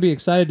really going to be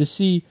excited to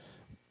see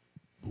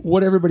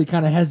what everybody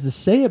kind of has to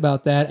say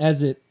about that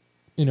as it,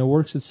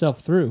 works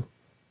itself through.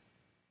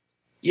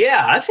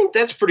 Yeah, I think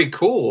that's pretty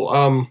cool.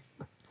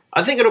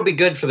 I think it'll be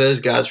good for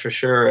those guys for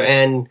sure.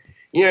 And,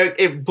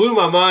 it blew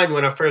my mind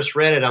when I first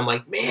read it. I'm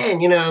like,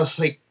 man, it's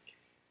like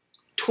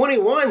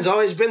 21's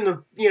always been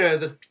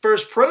the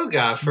first pro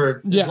guy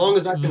for as long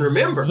as I can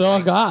remember. The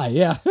guy,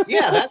 yeah.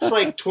 Yeah, that's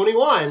like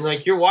 21.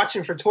 Like, you're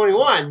watching for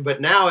 21,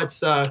 but now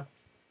it's you're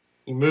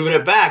moving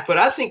it back. But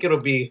I think it'll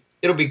be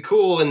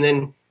cool, and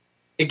then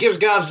it gives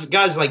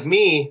guys like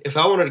me, if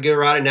I wanted to go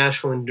ride a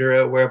National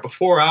Enduro, where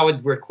before I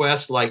would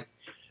request like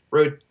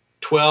road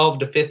 12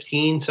 to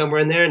 15 somewhere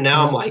in there.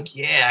 Now I'm like,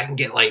 yeah, I can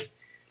get like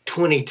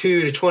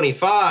 22 to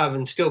 25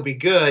 and still be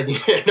good.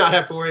 Not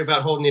have to worry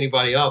about holding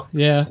anybody up.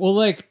 Yeah.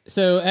 Well,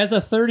 so as a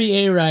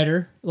 30A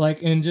rider,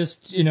 and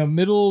just,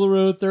 middle of the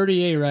road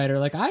 30A rider,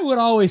 I would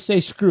always say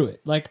screw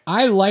it.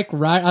 I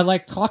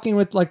like talking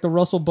with the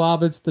Russell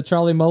Bobbitts, the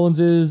Charlie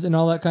Mullinses and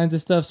all that kinds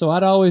of stuff. So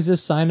I'd always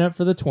just sign up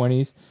for the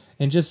 20s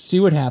and just see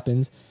what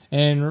happens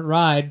and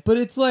ride. But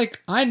it's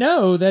I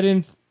know that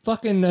in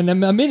fucking a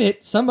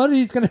minute,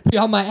 somebody's going to be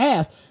on my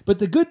ass. But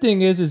the good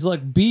thing is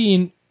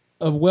being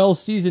a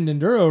well-seasoned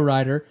enduro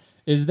rider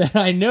is that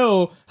I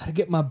know how to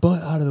get my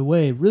butt out of the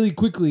way really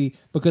quickly,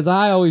 because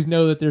I always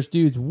know that there's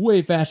dudes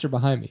way faster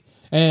behind me.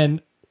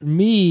 And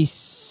me,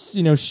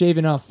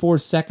 shaving off 4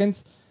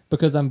 seconds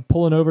because I'm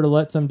pulling over to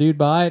let some dude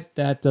by,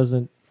 that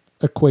doesn't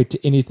equate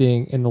to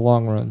anything in the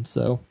long run.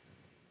 So,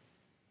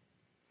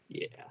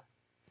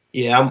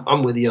 yeah,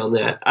 I'm with you on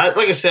that.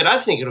 Like I said, I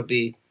think it'll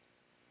be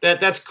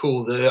that's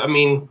cool. Though. I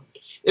mean,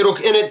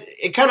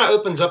 it kind of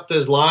opens up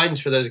those lines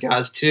for those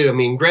guys too. I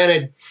mean,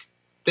 granted,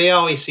 they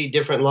always see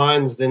different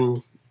lines than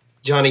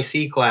Johnny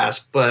C class,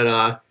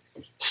 but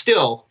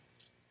still,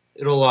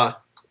 it'll.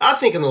 I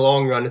think in the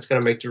long run, it's going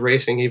to make the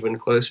racing even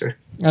closer.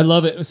 I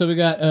love it. So we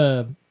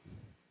got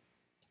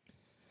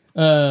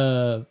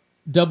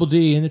Double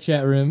D in the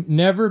chat room.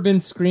 Never been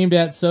screamed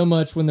at so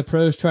much when the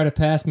pros try to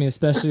pass me,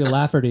 especially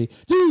Lafferty.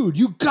 Dude,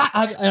 and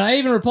I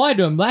even replied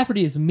to him.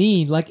 Lafferty is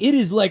mean. It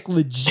is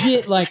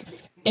legit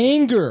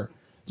anger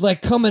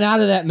coming out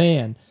of that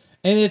man,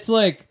 and it's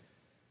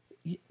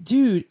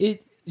dude,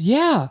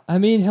 yeah. I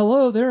mean,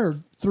 hello, there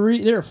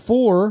are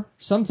 4,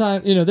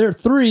 sometimes, there are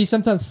 3,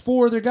 sometimes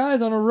 4 other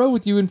guys on a row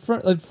with you in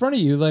front of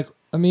you.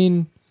 I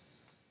mean,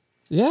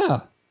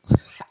 yeah.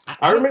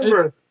 I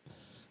remember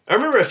I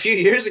remember a few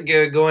years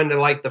ago going to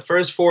like the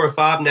first 4 or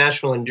 5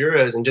 national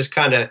enduros and just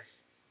kind of,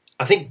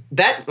 I think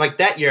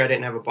that year I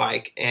didn't have a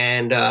bike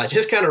and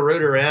just kind of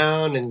rode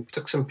around and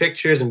took some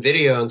pictures and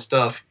video and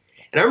stuff.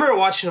 And I remember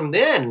watching them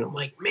then, and I'm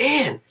like,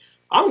 man,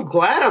 I'm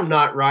glad I'm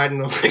not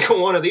riding on like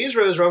one of these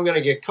roads where I'm going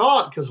to get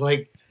caught because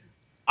like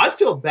I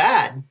feel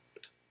bad.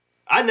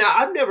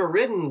 I've never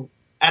ridden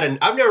at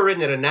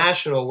a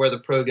national where the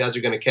pro guys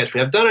are going to catch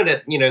me. I've done it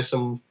at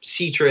some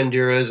Citra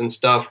enduros and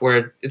stuff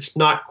where it's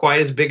not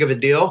quite as big of a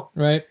deal.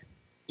 Right.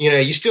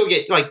 You still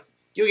get like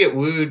you'll get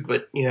wooed,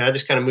 but I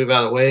just kind of move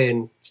out of the way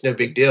and it's no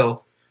big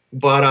deal.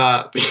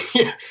 But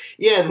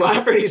yeah, and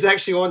Lappert, he's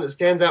actually one that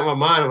stands out in my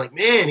mind. I'm like,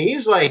 man,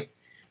 he's like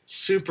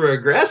super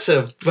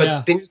aggressive.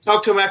 But then you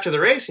talk to him after the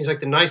race, he's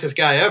like the nicest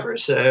guy ever.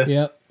 So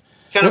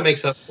kind of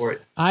makes up for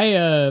it.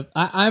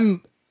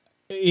 I'm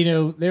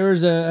there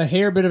was a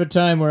hair bit of a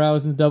time where I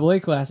was in the AA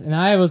class, and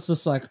I was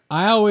just like,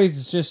 I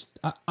was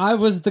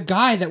the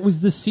guy that was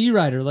the C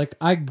rider. Like,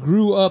 I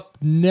grew up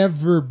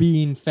never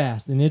being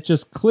fast, and it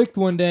just clicked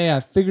one day.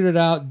 I figured it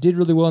out, did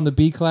really well in the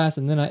B class,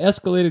 and then I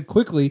escalated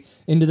quickly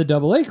into the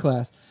AA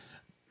class.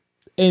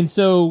 And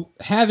so,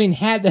 having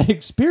had that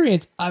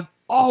experience, I've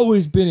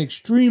always been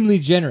extremely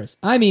generous.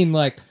 I mean,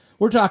 like,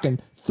 we're talking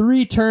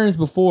 3 turns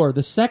before.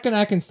 The second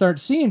I can start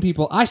seeing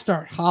people, I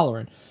start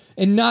hollering.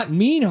 And not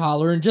mean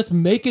hollering, just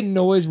making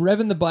noise,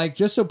 revving the bike,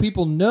 just so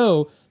people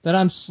know that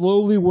I'm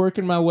slowly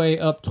working my way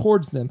up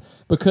towards them.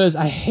 Because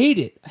I hate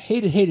it. I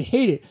hate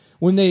it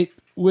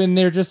when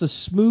they're just a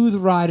smooth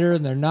rider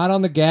and they're not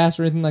on the gas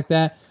or anything like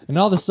that. And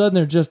all of a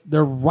sudden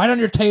they're right on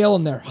your tail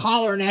and they're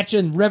hollering at you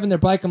and revving their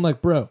bike. I'm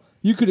like, bro,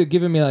 you could have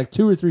given me like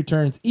 2 or 3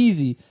 turns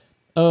easy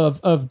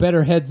of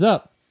better heads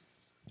up.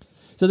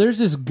 So there's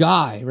this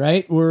guy,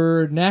 right?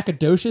 We're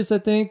Nacogdoches, I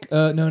think.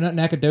 No, not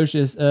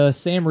Nacogdoches.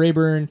 Sam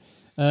Rayburn.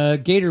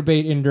 Gator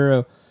Bait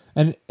Enduro,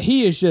 and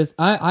he is just,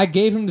 I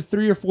gave him the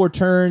 3 or 4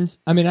 turns.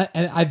 I mean,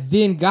 I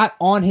then got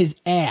on his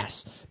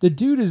ass. The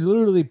dude is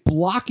literally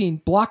blocking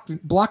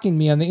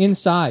me on the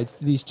insides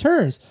to these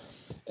turns.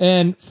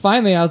 And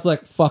finally I was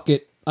like, fuck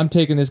it, I'm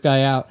taking this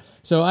guy out.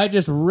 So I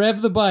just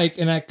rev the bike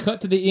and I cut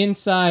to the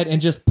inside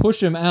and just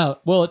push him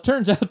out. Well, it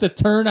turns out the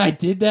turn I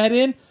did that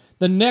in,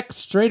 the next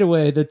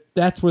straightaway,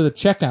 that's where the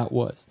checkout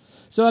was.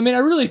 So, I mean, I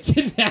really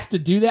didn't have to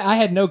do that. I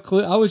had no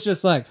clue. I was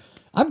just like,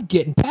 I'm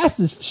getting past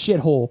this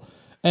shithole.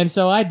 And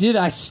so I did.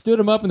 I stood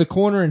him up in the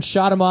corner and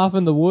shot him off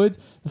in the woods.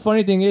 The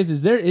funny thing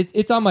is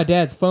it's on my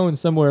dad's phone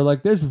somewhere.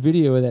 Like, there's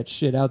video of that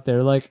shit out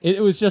there. Like, it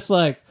was just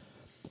like,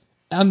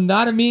 I'm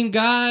not a mean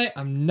guy.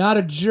 I'm not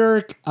a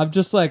jerk. I'm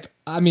just like,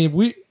 I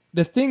mean,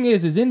 the thing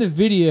is in the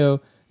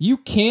video, you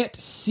can't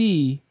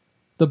see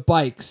the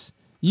bikes.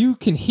 You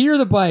can hear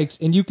the bikes,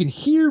 and you can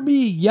hear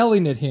me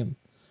yelling at him.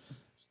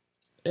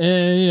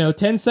 And,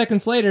 10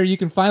 seconds later, you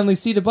can finally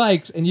see the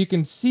bikes, and you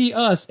can see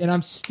us, and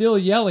I'm still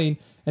yelling,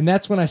 and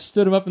that's when I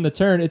stood him up in the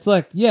turn. It's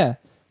like, yeah,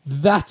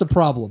 that's a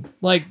problem.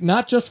 Like,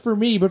 not just for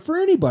me, but for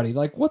anybody.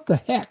 Like, what the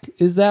heck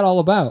is that all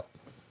about?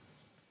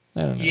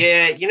 I don't know.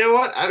 Yeah, you know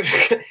what? I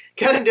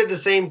kind of did the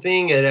same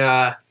thing at,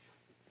 I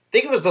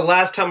think it was the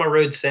last time I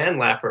rode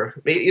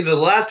Sandlapper. Either the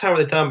last time or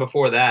the time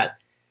before that.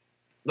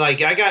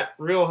 Like, I got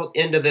real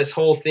into this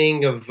whole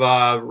thing of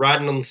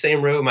riding on the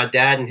same road with my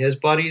dad and his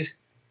buddies.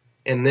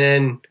 And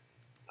then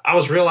I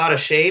was real out of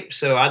shape,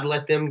 so I'd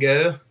let them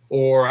go,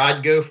 or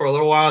I'd go for a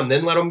little while and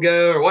then let them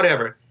go, or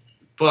whatever.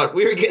 But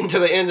we were getting to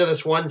the end of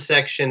this one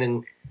section,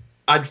 and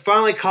I'd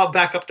finally called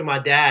back up to my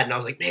dad, and I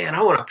was like, man,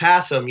 I want to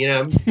pass him.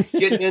 I'm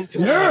getting into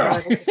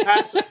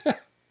pass him.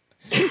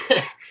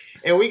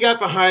 And we got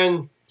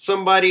behind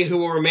somebody who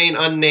will remain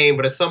unnamed,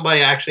 but it's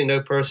somebody I actually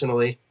know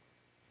personally.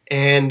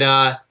 And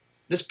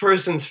this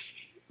person's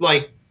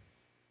like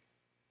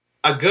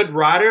a good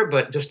rider,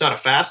 but just not a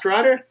fast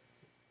rider.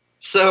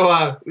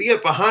 So we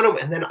get behind him,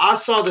 and then I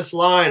saw this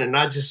line, and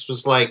I just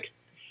was like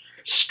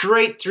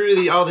straight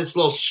through all this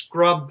little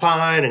scrub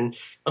pine, and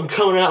I'm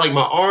coming out like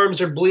my arms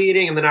are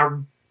bleeding, and then I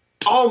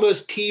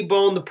almost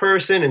T-boned the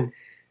person, and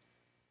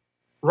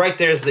right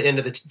there's the end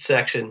of the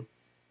section.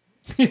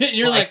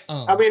 You're like,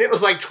 oh. I mean, it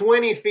was like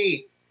 20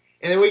 feet,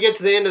 and then we get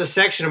to the end of the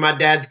section, and my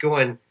dad's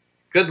going,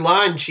 good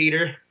line,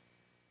 cheater.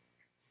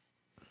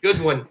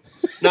 Good one.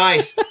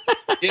 Nice.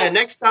 Yeah,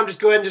 next time just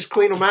go ahead and just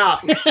clean them out.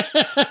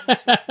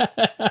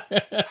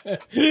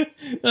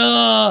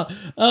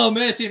 Oh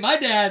man, see my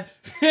dad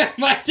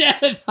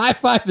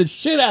high-fived the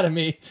shit out of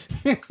me.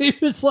 He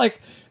was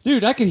like,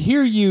 dude, I could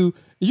hear you.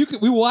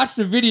 We watched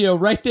the video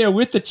right there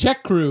with the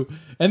check crew,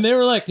 and they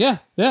were like, yeah,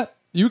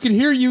 you can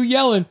hear you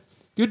yelling.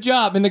 Good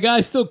job. And the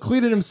guy's still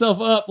cleaning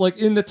himself up like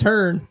in the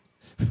turn,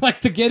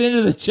 like to get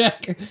into the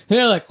check. And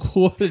they're like,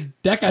 what?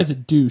 That guy's a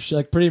douche.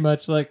 Like pretty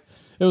much like.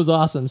 It was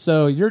awesome.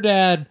 So your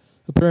dad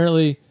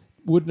apparently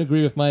wouldn't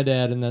agree with my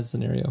dad in that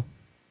scenario.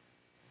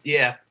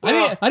 Yeah,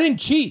 well, I didn't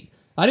cheat.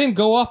 I didn't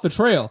go off the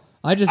trail.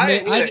 I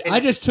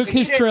just took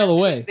his trail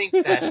away. He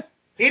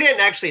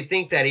didn't actually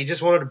think that. He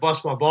just wanted to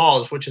bust my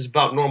balls, which is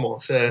about normal.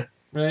 So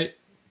right.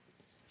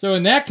 So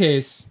in that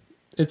case,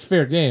 it's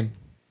fair game.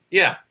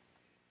 Yeah.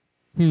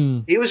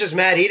 He was just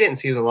mad he didn't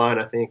see the line,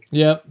 I think.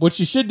 Yeah, what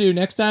you should do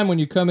next time when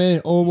you come in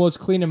and almost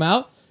clean him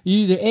out, you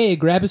either A,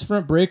 grab his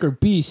front brake, or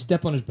B,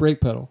 step on his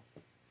brake pedal.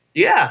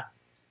 Yeah,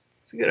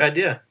 it's a good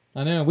idea.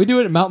 I know. We do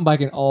it at mountain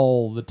biking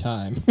all the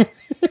time.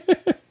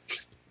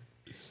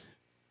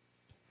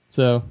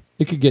 So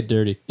it could get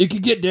dirty. It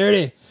could get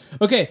dirty.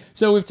 Okay,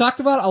 so we've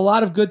talked about a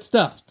lot of good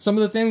stuff. Some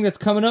of the things that's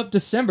coming up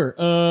December.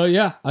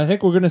 Yeah, I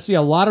think we're going to see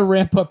a lot of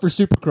ramp up for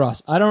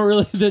Supercross.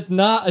 There's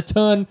not a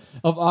ton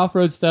of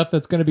off-road stuff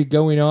that's going to be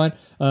going on.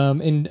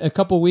 In a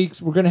couple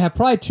weeks, we're going to have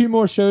probably 2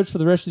 more shows for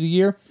the rest of the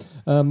year.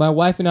 My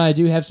wife and I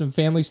do have some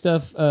family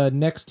stuff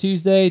next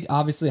Tuesday.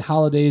 Obviously,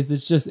 holidays.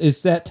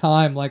 It's that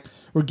time. Like,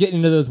 we're getting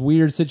into those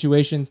weird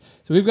situations.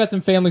 So we've got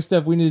some family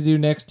stuff we need to do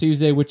next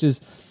Tuesday, which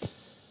is...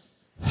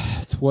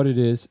 it's what it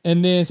is.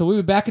 And then, so we'll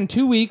be back in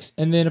 2 weeks.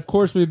 And then, of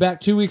course, we'll be back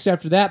 2 weeks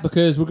after that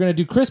because we're going to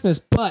do Christmas.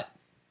 But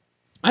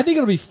I think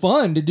it'll be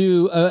fun to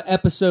do an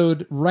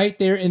episode right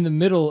there in the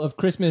middle of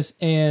Christmas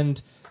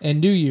and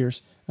New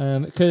Year's.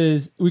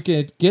 Because we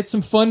can get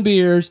some fun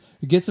beers,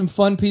 get some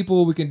fun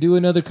people. We can do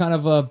another kind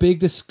of a big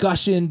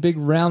discussion, big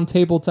round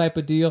table type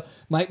of deal.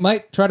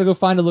 Might try to go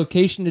find a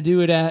location to do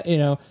it at.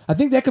 I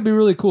think that could be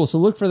really cool. So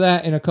look for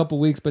that in a couple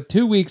weeks. But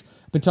 2 weeks,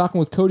 I've been talking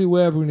with Cody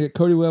Webb. We're gonna get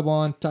Cody Webb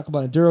on, talk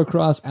about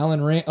Endurocross.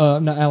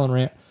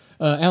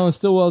 Alan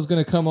Stillwell is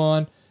going to come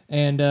on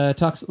and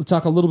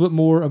talk a little bit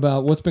more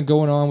about what's been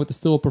going on with the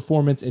Stillwell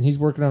Performance. And he's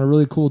working on a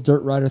really cool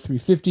Dirt Rider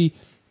 350.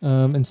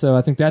 And so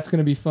I think that's going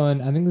to be fun.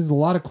 I think there's a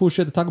lot of cool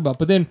shit to talk about.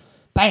 But then,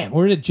 bam,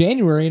 we're into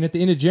January, and at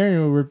the end of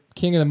January, we're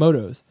king of the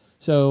motos.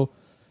 So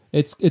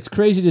it's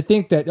crazy to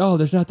think that,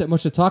 there's not that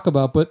much to talk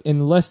about. But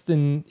in less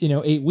than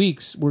 8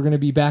 weeks, we're going to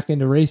be back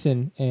into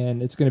racing,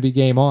 and it's going to be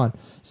game on.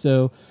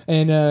 So,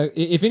 and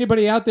if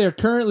anybody out there,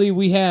 currently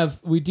we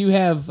do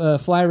have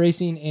Fly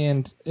Racing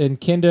and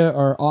Kenda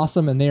are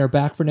awesome, and they are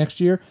back for next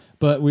year.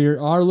 But we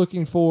are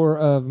looking for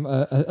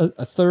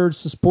a third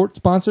support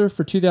sponsor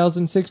for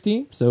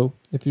 2016. So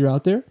if you're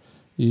out there,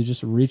 you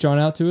just reach on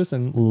out to us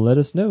and let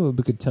us know.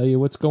 We could tell you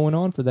what's going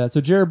on for that. So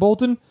Jared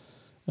Bolton,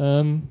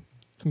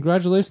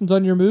 congratulations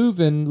on your move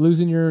and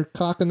losing your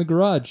cock in the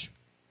garage.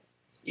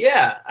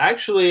 Yeah,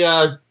 actually,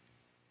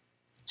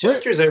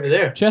 Chester's over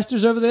there.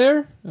 Chester's over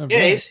there? Oh,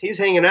 yeah, he's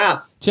hanging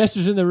out.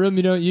 Chester's in the room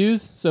you don't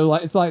use, so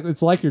it's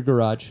like your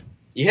garage.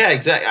 Yeah,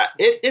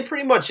 exactly. It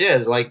pretty much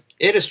is. Like,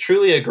 it is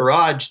truly a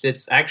garage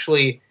that's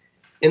actually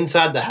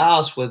inside the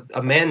house with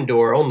a man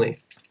door only.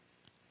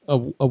 A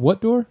what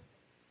door?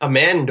 A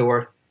man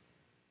door.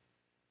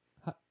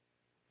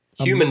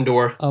 Human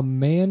door. A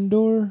man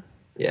door?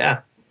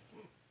 Yeah.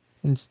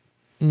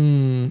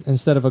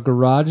 Instead of a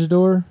garage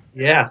door?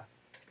 Yeah.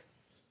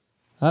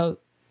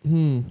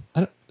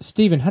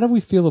 Steven, how do we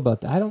feel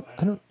about that? I don't.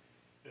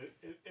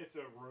 It's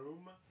a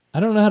room. I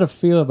don't know how to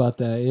feel about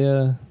that.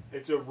 Yeah.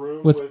 It's a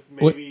room with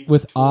maybe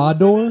with a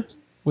door. in it.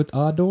 With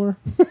a door.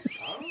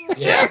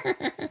 Yeah.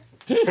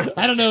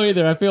 I don't know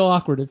either. I feel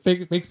awkward. It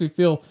makes me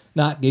feel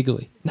not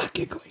giggly. Not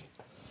giggly.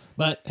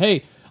 But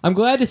hey, I'm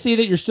glad to see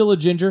that you're still a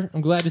ginger.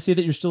 I'm glad to see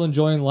that you're still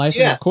enjoying life.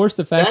 Yeah, and of course,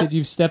 the fact that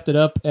you've stepped it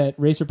up at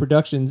Racer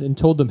Productions and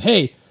told them,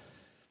 hey,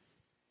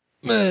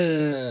 I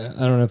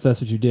don't know if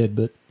that's what you did,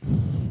 but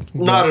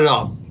Not at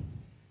all.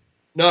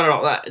 Not at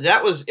all.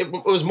 That was it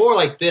was more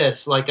like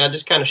this. Like, I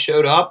just kind of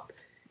showed up,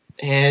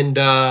 and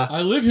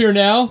I live here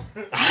now.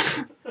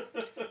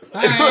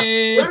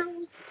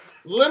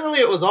 literally,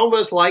 it was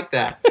almost like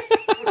that.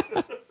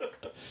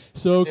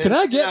 So can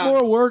I get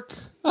more work?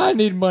 I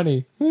need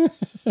money.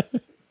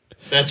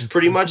 That's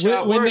pretty much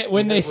how it worked.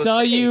 When they saw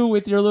you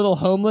with your little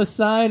homeless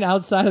sign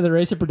outside of the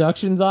Racer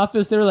Productions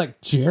office, they were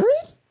like, Jared?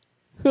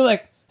 They're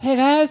like, hey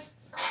guys,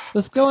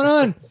 what's going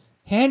on?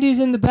 Handy's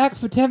in the back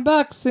for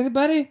 $10.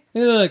 Anybody?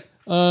 And they're like,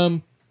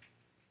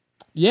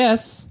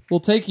 yes, we'll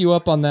take you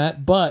up on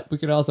that, but we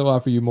could also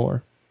offer you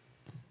more.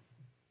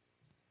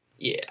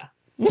 Yeah.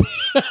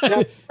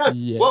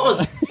 Yeah. What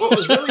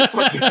was really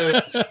funny though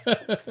is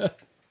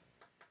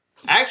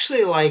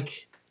actually,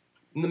 like,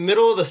 in the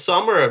middle of the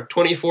summer of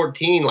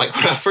 2014, like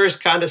when I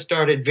first kind of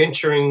started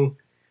venturing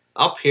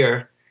up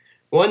here,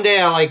 one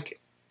day I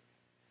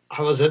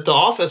was at the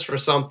office for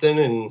something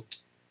and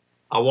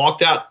I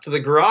walked out to the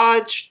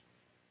garage.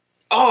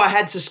 Oh, I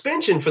had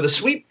suspension for the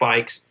sweep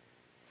bikes.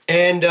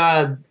 And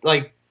I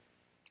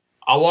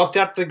walked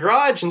out to the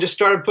garage and just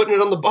started putting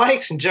it on the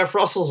bikes, and Jeff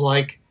Russell's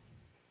like,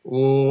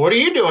 what are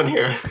you doing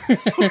here?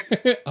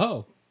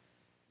 Oh.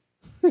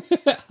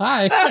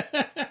 Hi.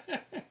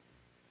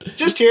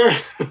 Just here.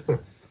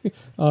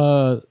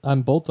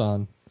 I'm Bolt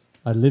On.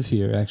 I live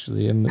here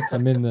actually. I'm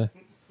in the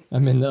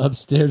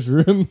upstairs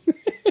room.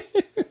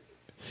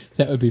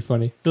 That would be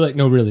funny. They're like,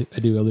 no, really, I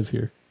do. I live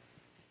here.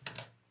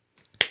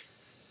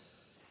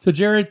 So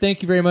Jared,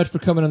 thank you very much for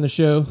coming on the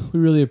show. We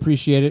really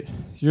appreciate it.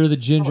 You're the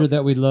ginger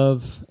that we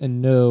love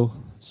and know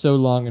so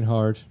long and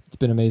hard. It's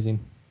been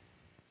amazing.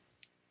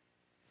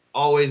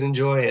 Always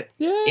enjoy it.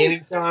 Yeah.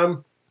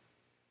 Anytime.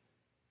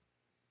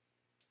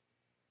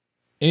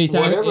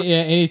 Anytime, Whatever. yeah,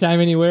 anytime,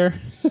 anywhere.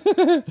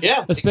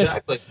 Yeah,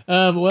 exactly.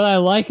 What I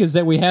like is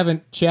that we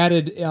haven't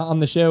chatted on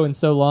the show in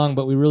so long,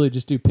 but we really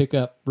just do pick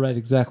up right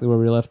exactly where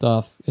we left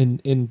off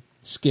in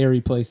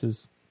scary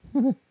places.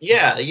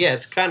 Yeah,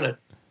 it's kind of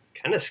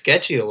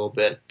sketchy a little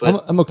bit,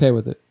 but I'm okay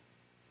with it.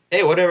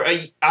 Hey, whatever.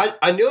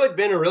 I knew it'd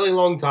been a really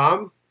long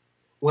time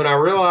when I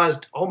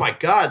realized, oh my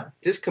God,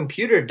 this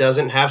computer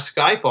doesn't have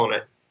Skype on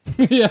it.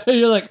 Yeah,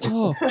 you're like,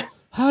 oh,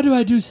 how do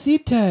I do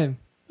seat time?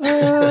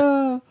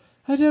 Oh,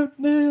 I don't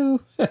know.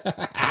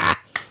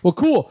 Well,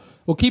 cool.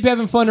 Well, keep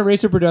having fun at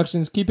Racer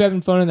Productions. Keep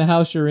having fun in the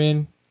house you're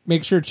in.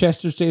 Make sure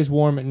Chester stays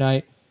warm at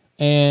night.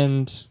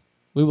 And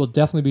we will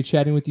definitely be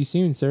chatting with you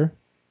soon, sir.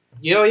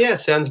 Yo, yeah,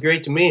 sounds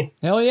great to me.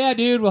 Hell yeah,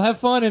 dude. We'll have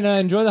fun and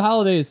enjoy the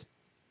holidays.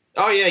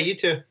 Oh, yeah, you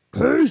too.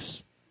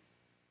 Peace.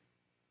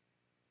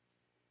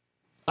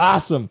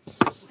 Awesome.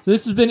 So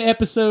this has been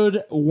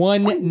episode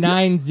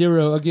 190.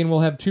 Again, we'll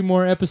have 2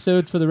 more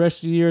episodes for the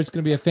rest of the year. It's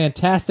going to be a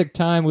fantastic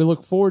time. We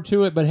look forward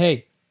to it. But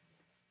hey,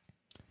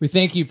 we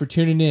thank you for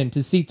tuning in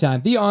to Seat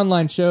Time, the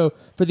online show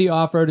for the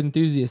off-road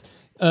enthusiast.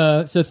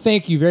 So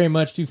thank you very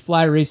much to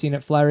Fly Racing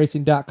at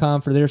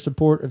flyracing.com for their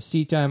support of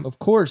Seat Time. Of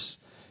course,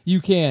 you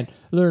can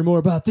learn more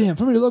about them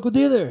from your local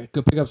dealer.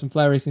 Go pick up some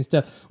fly racing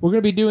stuff. We're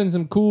going to be doing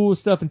some cool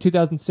stuff in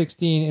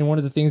 2016, and one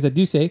of the things I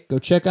do say, go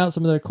check out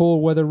some of their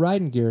cold weather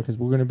riding gear because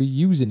we're going to be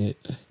using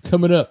it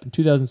coming up in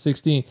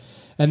 2016.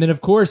 And then,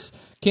 of course,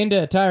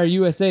 Kenda Tire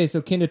USA,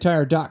 so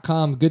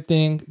kendatire.com, good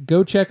thing.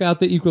 Go check out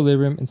the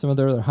Equilibrium and some of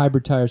their other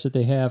hybrid tires that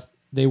they have.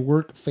 They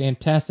work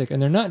fantastic,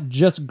 and they're not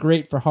just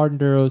great for hard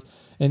enduros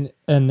and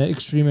the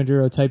extreme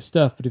enduro type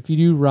stuff. But if you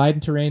do ride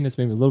in terrain that's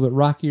maybe a little bit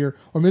rockier,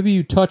 or maybe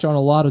you touch on a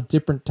lot of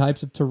different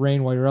types of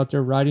terrain while you're out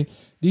there riding,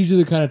 these are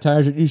the kind of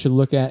tires that you should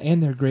look at,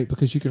 and they're great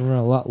because you can run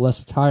a lot less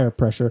tire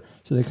pressure,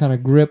 so they kind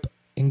of grip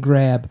and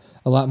grab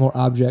a lot more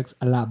objects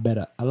a lot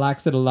better. I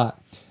likes it a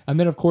lot. And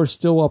then, of course,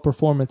 Stillwell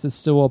Performance is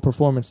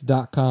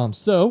stillwellperformance.com.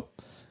 So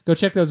go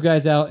check those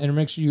guys out and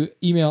make sure you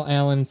email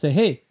Alan and say,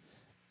 hey,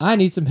 I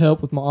need some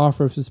help with my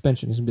off-road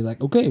suspension. He's going to be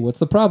like, okay, what's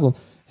the problem?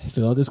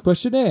 Fill out this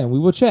questionnaire and we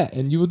will chat,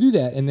 and you will do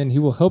that, and then he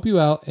will help you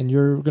out, and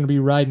you're going to be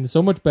riding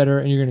so much better,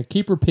 and you're going to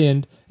keep her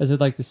pinned, as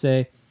I'd like to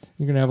say.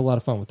 You're going to have a lot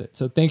of fun with it.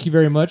 So thank you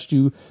very much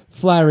to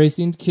Fly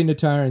Racing, Kenda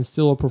Tire, and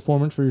Stillwell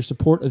Performance for your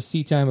support of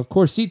Seat Time. Of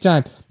course, Seat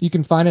Time, you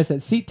can find us at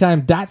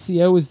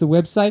seattime.co is the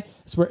website.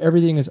 It's where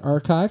everything is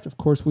archived. Of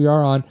course, we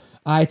are on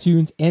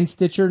iTunes and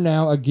Stitcher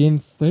now. Again,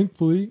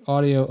 thankfully,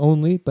 audio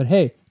only. But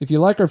hey, if you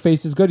like our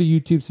faces, go to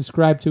YouTube,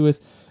 subscribe to us,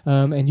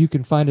 and you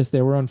can find us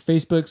there. We're on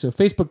Facebook, so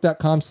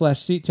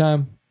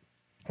facebook.com/seattime.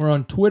 We're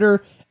on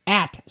Twitter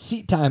at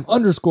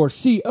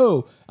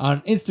seattime_CO.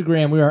 On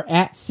Instagram, we are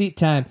at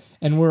seattime,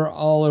 and we're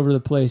all over the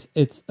place.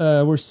 It's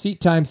we're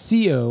Seattime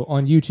CO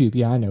on YouTube.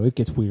 Yeah, I know, it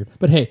gets weird.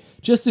 But hey,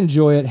 just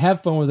enjoy it.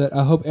 Have fun with it.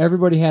 I hope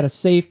everybody had a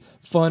safe,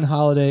 fun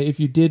holiday. If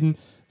you didn't,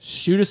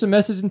 shoot us a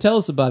message and tell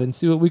us about it and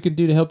see what we can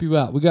do to help you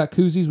out. We got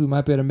koozies. We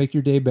might be able to make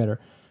your day better.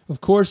 Of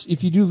course,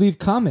 if you do leave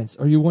comments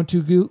or you want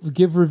to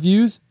give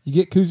reviews, you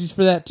get koozies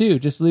for that too.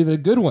 Just leave it a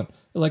good one.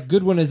 Like,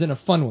 good one is in a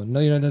fun one. No,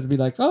 you don't have to be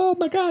like, oh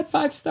my God,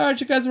 5 stars.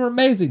 You guys are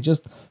amazing.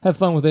 Just have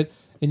fun with it,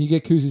 and you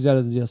get koozies out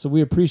of the deal. So we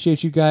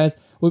appreciate you guys.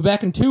 We'll be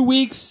back in 2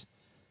 weeks.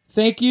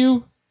 Thank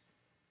you.